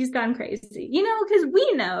gosh, he's gone crazy. Because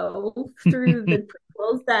we know through the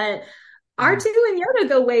prequels that R2 and Yoda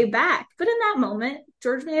go way back. But in that moment,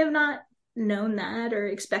 George may have not known that or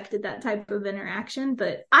expected that type of interaction,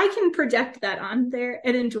 but I can project that on there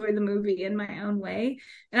and enjoy the movie in my own way.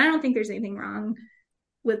 And I don't think there's anything wrong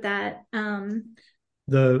with that.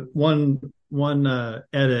 The one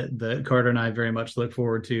edit that Carter and I very much look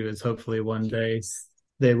forward to is hopefully one day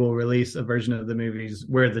they will release a version of the movies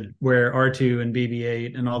where R2 and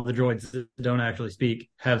BB-8 and all the droids that don't actually speak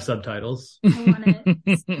have subtitles. I want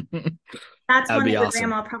it. That's That'd one be that your awesome.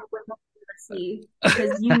 grandma probably won't see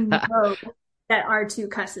because you know that R2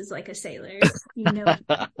 cusses like a sailor. You know.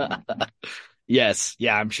 Yes,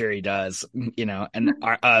 yeah, I'm sure he does. You know, and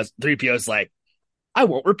our 3PO's like, I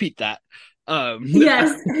won't repeat that.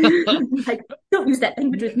 Yes. Like, don't use that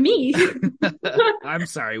language with me. I'm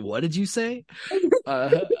sorry, what did you say?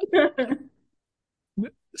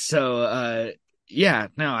 So yeah,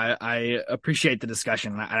 no, I appreciate the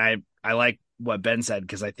discussion. I like what Ben said,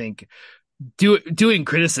 because I think doing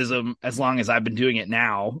criticism, as long as I've been doing it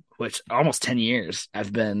now, which almost 10 years,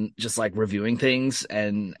 I've been just like reviewing things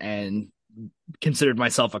and considered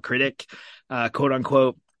myself a critic, quote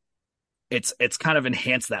unquote. It's kind of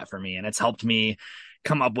enhanced that for me, and it's helped me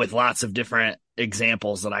come up with lots of different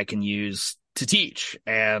examples that I can use to teach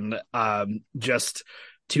and just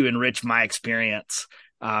to enrich my experience.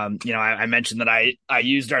 You know, I mentioned that I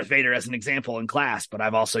used Darth Vader as an example in class, but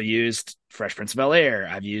I've also used Fresh Prince of Bel-Air.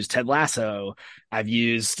 I've used Ted Lasso. I've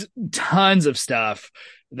used tons of stuff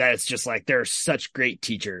that's just like, there are such great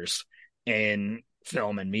teachers in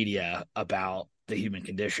film and media about the human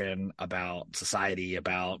condition, about society,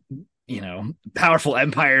 about, you know, powerful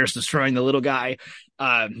empires destroying the little guy.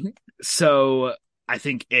 So I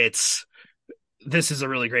think this is a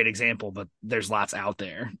really great example, but there's lots out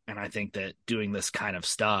there. And I think that doing this kind of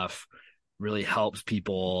stuff really helps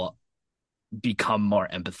people become more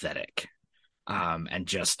empathetic, and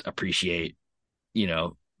just appreciate, you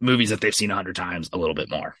know, movies that they've seen 100 times a little bit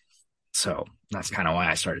more. So that's kind of why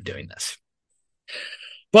I started doing this.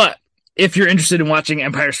 But if you're interested in watching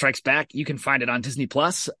Empire Strikes Back, you can find it on Disney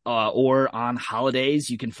Plus, or on holidays.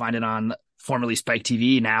 You can find it on formerly Spike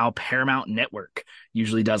TV, now Paramount Network.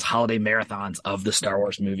 Usually does holiday marathons of the Star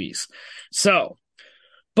Wars movies. So,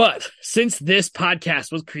 but since this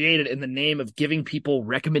podcast was created in the name of giving people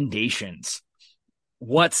recommendations,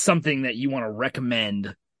 what's something that you want to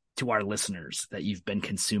recommend to our listeners that you've been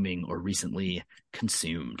consuming or recently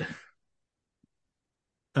consumed?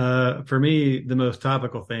 For me, the most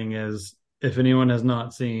topical thing is, if anyone has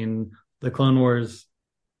not seen the Clone Wars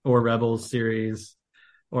or Rebels series,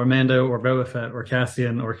 or Mando or Boba Fett or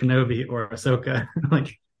Cassian or Kenobi or Ahsoka,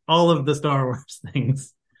 like all of the Star Wars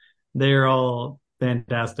things, they're all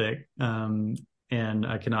fantastic. And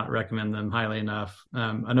I cannot recommend them highly enough.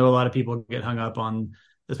 I know a lot of people get hung up on,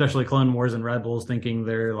 especially Clone Wars and Rebels, thinking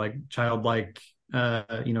they're like childlike,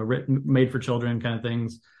 made for children kind of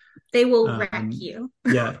things. They will wreck you.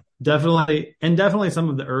 Yeah, definitely. And definitely some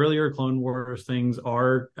of the earlier Clone Wars things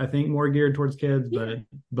are, I think, more geared towards kids,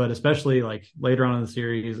 but especially like later on in the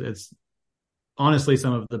series, it's honestly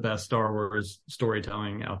some of the best Star Wars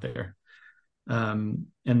storytelling out there. And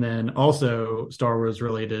then also Star Wars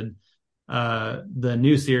related, the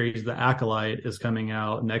new series, The Acolyte, is coming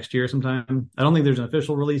out next year sometime. I don't think there's an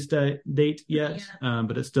official release date yet,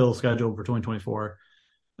 but it's still scheduled for 2024.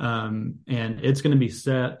 And it's going to be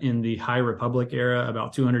set in the High Republic era,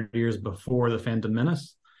 about 200 years before The Phantom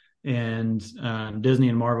Menace. And Disney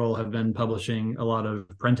and Marvel have been publishing a lot of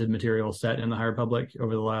printed material set in the High Republic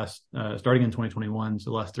over the last, starting in 2021, so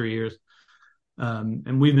the last 3 years.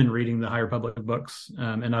 And we've been reading the High Republic books,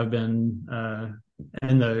 and I've been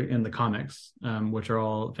in the comics, which are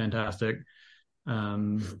all fantastic.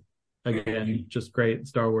 Again, just great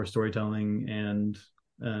Star Wars storytelling, and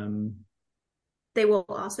they will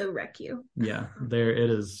also wreck you. Yeah,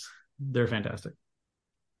 they're fantastic.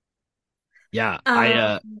 Yeah,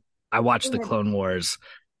 I watched the Clone Wars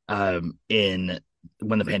when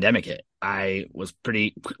the pandemic hit. I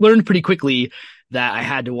learned pretty quickly that I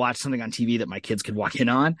had to watch something on TV that my kids could walk in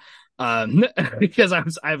on, because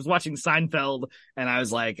I was watching Seinfeld and I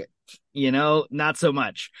was like, not so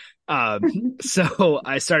much. So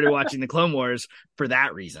I started watching the Clone Wars for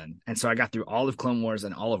that reason. And so I got through all of Clone Wars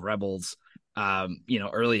and all of Rebels,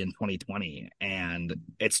 early in 2020, and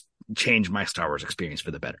it's changed my Star Wars experience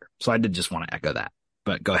for the better. So I did just want to echo that.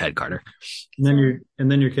 But go ahead, Carter. And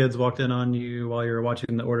then your kids walked in on you while you were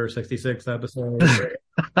watching the Order 66 episode,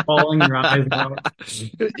 falling your eyes out.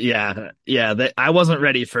 Yeah. I wasn't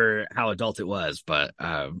ready for how adult it was, but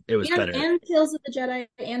it was better. And Tales of the Jedi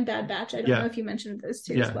and Bad Batch. I don't know if you mentioned those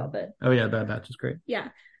two as well, but Bad Batch is great. Yeah.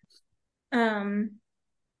 For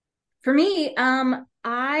me,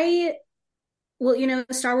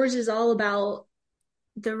 Star Wars is all about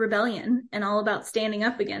the rebellion and all about standing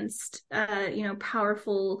up against,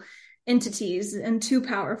 powerful entities and too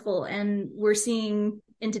powerful. And we're seeing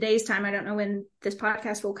in today's time, I don't know when this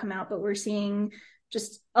podcast will come out, but we're seeing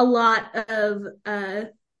just a lot of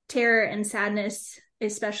terror and sadness,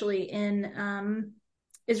 especially in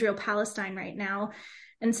Israel-Palestine right now.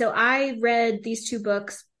 And so I read these two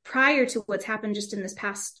books prior to what's happened just in this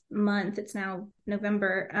past month. It's now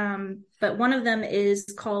November. But one of them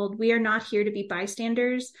is called We Are Not Here to Be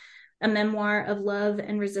Bystanders, a memoir of love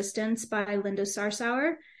and resistance by Linda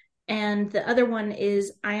Sarsour. And the other one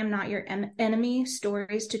is I Am Not Your Enemy,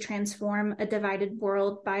 Stories to Transform a Divided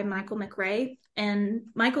World by Michael McRae. And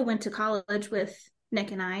Michael went to college with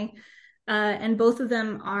Nick and I, and both of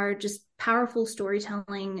them are just powerful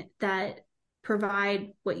storytelling that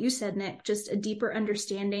provide what you said, Nick, just a deeper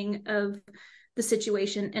understanding of the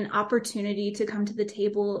situation, an opportunity to come to the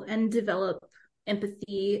table and develop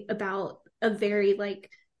empathy about a very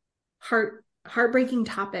heartbreaking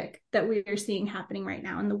topic that we are seeing happening right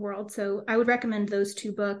now in the world. So I would recommend those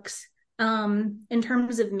two books. In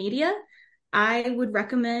terms of media, I would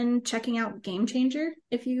recommend checking out Game Changer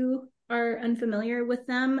if you are unfamiliar with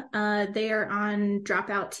them. They are on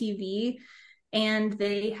Dropout TV, and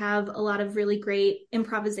they have a lot of really great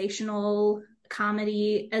improvisational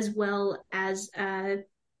comedy as well as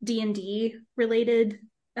D&D related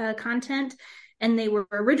content. And they were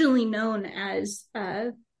originally known as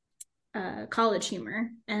College Humor,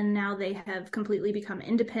 and now they have completely become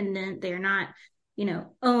independent. They are not,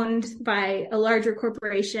 owned by a larger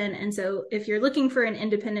corporation. And so if you're looking for an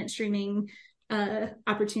independent streaming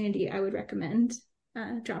opportunity, I would recommend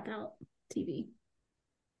Dropout TV.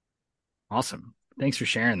 Thanks for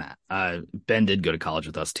sharing that. Ben did go to college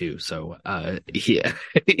with us too. So Michael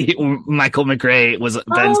McRae was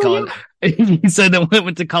Ben's college. Yeah. He said that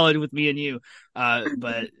went to college with me and you.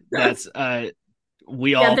 But that's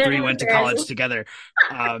we all three went to college together.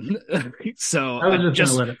 So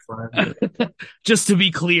just to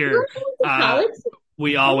be clear,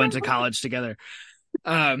 we all went to college together.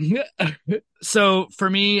 So for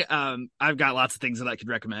me, I've got lots of things that I could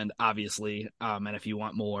recommend, obviously. And if you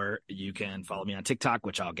want more, you can follow me on TikTok,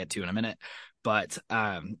 which I'll get to in a minute. But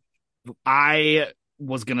I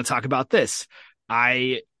was going to talk about this.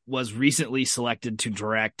 I was recently selected to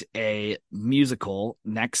direct a musical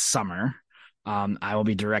next summer. I will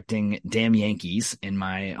be directing Damn Yankees in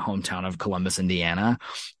my hometown of Columbus, Indiana.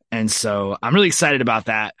 And so I'm really excited about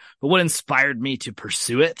that. But what inspired me to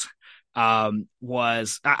pursue it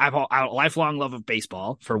was I have a lifelong love of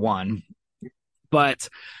baseball, for one, but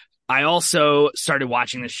I also started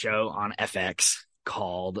watching this show on FX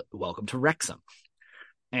called Welcome to Wrexham.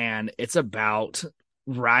 And it's about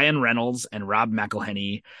Ryan Reynolds and Rob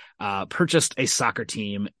McElhenney purchased a soccer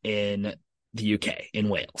team in the UK, in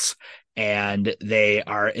Wales. And they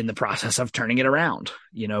are in the process of turning it around.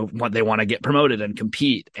 What they want to get promoted and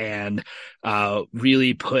compete and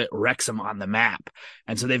really put Wrexham on the map.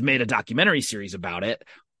 And so they've made a documentary series about it,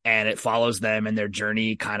 and it follows them and their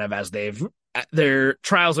journey kind of as their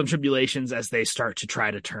trials and tribulations as they start to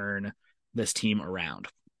try to turn this team around.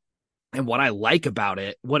 And what I like about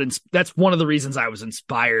it, that's one of the reasons I was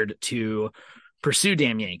inspired to pursue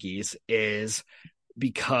Damn Yankees, is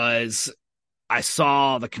because I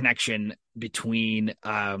saw the connection between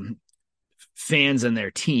fans and their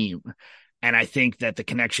team. And I think that the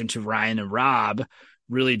connection to Ryan and Rob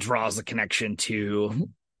really draws the connection to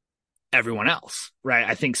everyone else, right?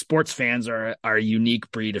 I think sports fans are a unique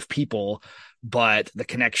breed of people, but the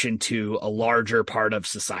connection to a larger part of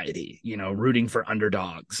society, rooting for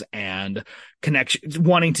underdogs and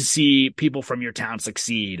wanting to see people from your town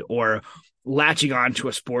succeed, or latching on to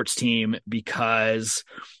a sports team because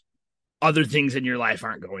other things in your life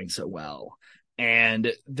aren't going so well.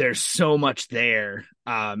 And there's so much there.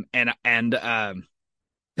 And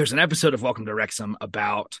there's an episode of Welcome to Wrexham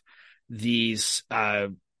about these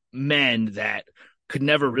men that could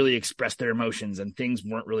never really express their emotions, and things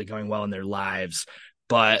weren't really going well in their lives,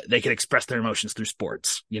 but they could express their emotions through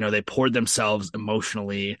sports. They poured themselves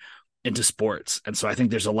emotionally into sports. And so I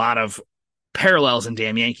think there's a lot of parallels in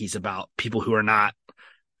Damn Yankees about people who are not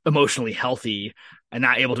emotionally healthy and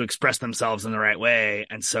not able to express themselves in the right way.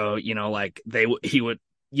 And so,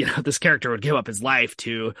 this character would give up his life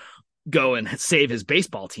to go and save his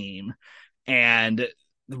baseball team. And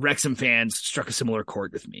the Wrexham fans struck a similar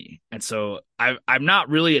chord with me. And so I'm not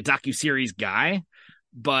really a docuseries guy,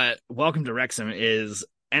 but Welcome to Wrexham is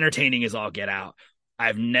entertaining as all get out.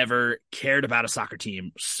 I've never cared about a soccer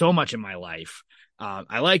team so much in my life.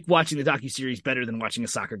 I like watching the docuseries better than watching a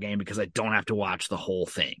soccer game because I don't have to watch the whole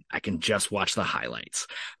thing. I can just watch the highlights.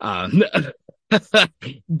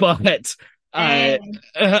 But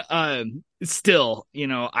uh, still,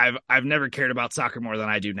 I've never cared about soccer more than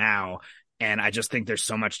I do now, and I just think there's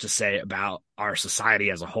so much to say about our society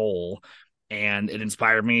as a whole, and it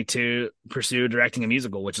inspired me to pursue directing a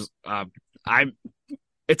musical, which is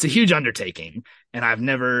it's a huge undertaking, and I've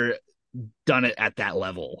never done it at that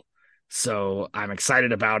level, so I'm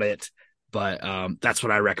excited about it. But that's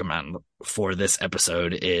what I recommend for this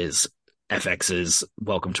episode is FX's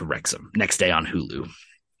Welcome to Wrexham, next day on Hulu.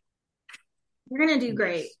 You're gonna do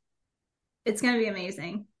great. It's gonna be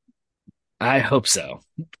amazing. I hope so.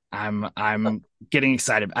 I'm getting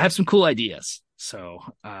excited. I have some cool ideas, so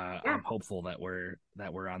I'm hopeful that we're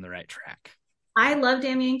on the right track. I love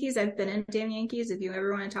Damn Yankees. I've been in Damn Yankees. If you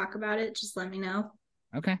ever want to talk about it, just let me know.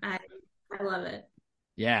 Okay. I love it.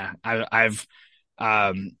 Yeah,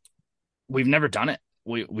 we've never done it.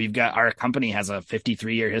 We've got, our company has a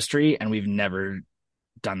 53-year history, and we've never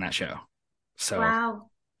done that show. So wow.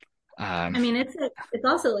 I mean, it's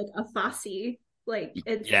also like a Fosse. Like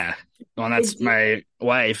it's Well, that's my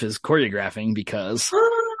wife is choreographing because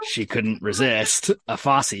she couldn't resist a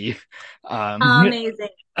Fosse. Amazing.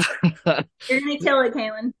 You're gonna kill it,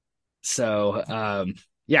 Kaylin. So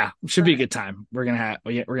should be a good time. We're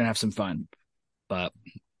gonna have some fun. But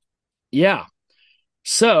yeah.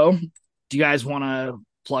 So do you guys want to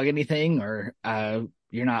plug anything, or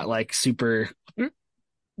you're not like super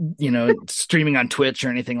streaming on Twitch or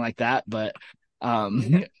anything like that? But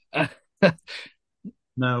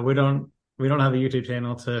no, we don't have a YouTube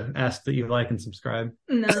channel to ask that you like and subscribe.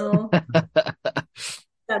 No.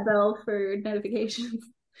 That bell for notifications.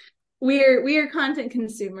 We are content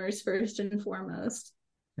consumers first and foremost.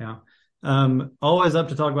 Yeah. Always up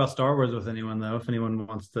to talk about Star Wars with anyone, though, if anyone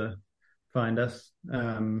wants to find us.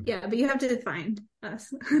 Yeah, but you have to find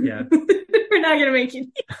us. Yeah. We're not gonna make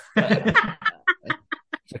you.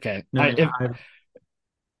 Okay. No,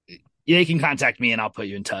 you can contact me and I'll put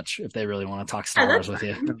you in touch if they really want to talk Star Wars with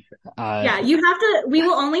you. Yeah, you have to. We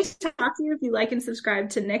will only talk to you if you like and subscribe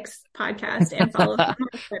to Nick's podcast and follow him on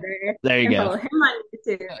Twitter. There you go. Follow him on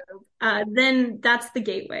YouTube. Then that's the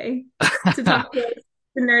gateway to talk to us,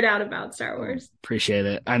 to nerd out about Star Wars. Appreciate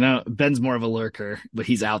it. I know Ben's more of a lurker, but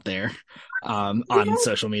he's out there on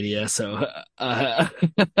social media. So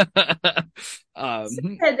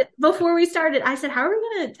before we started, I said, how are we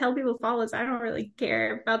going to tell people to follow us? I don't really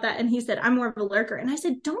care about that. And he said, I'm more of a lurker. And I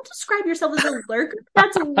said, don't describe yourself as a lurker.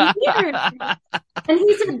 That's weird. And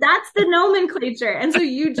he said, that's the nomenclature. And so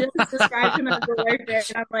you just described him as a lurker. And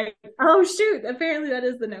I'm like, oh, shoot. Apparently that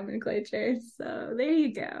is the nomenclature. So there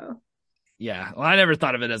you go. Yeah. Well, I never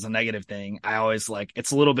thought of it as a negative thing. I always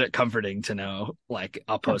it's a little bit comforting to know,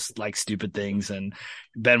 I'll post stupid things and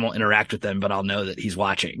Ben will interact with them, but I'll know that he's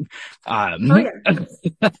watching. He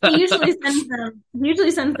usually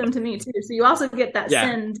sends them to me too. So you also get that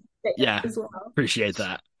send as well. Appreciate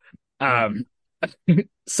that.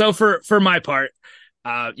 So for my part,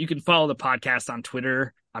 you can follow the podcast on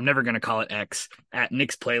Twitter. I'm never going to call it X, at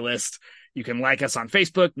Nick's Playlist. You can like us on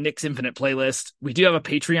Facebook, Nick's Infinite Playlist. We do have a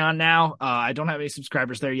Patreon now. I don't have any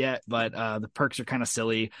subscribers there yet, but the perks are kind of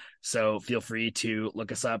silly. So feel free to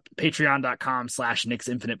look us up, patreon.com/Nick's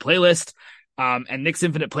Infinite Playlist. And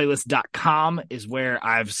nicksinfiniteplaylist.com is where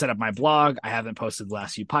I've set up my blog. I haven't posted the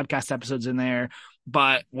last few podcast episodes in there,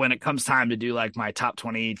 but when it comes time to do my top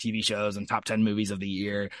 20 TV shows and top 10 movies of the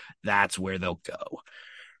year, that's where they'll go.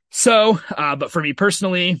 So, but for me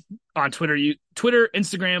personally, on Twitter,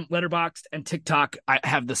 Instagram, Letterboxd, and TikTok, I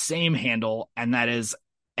have the same handle, and that is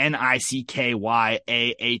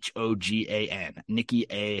NickyaHogan, Nikki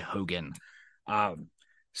A. Hogan.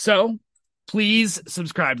 So please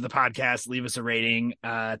subscribe to the podcast, leave us a rating,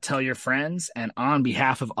 tell your friends, and on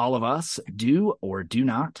behalf of all of us, do or do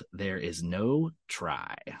not, there is no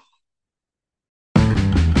try.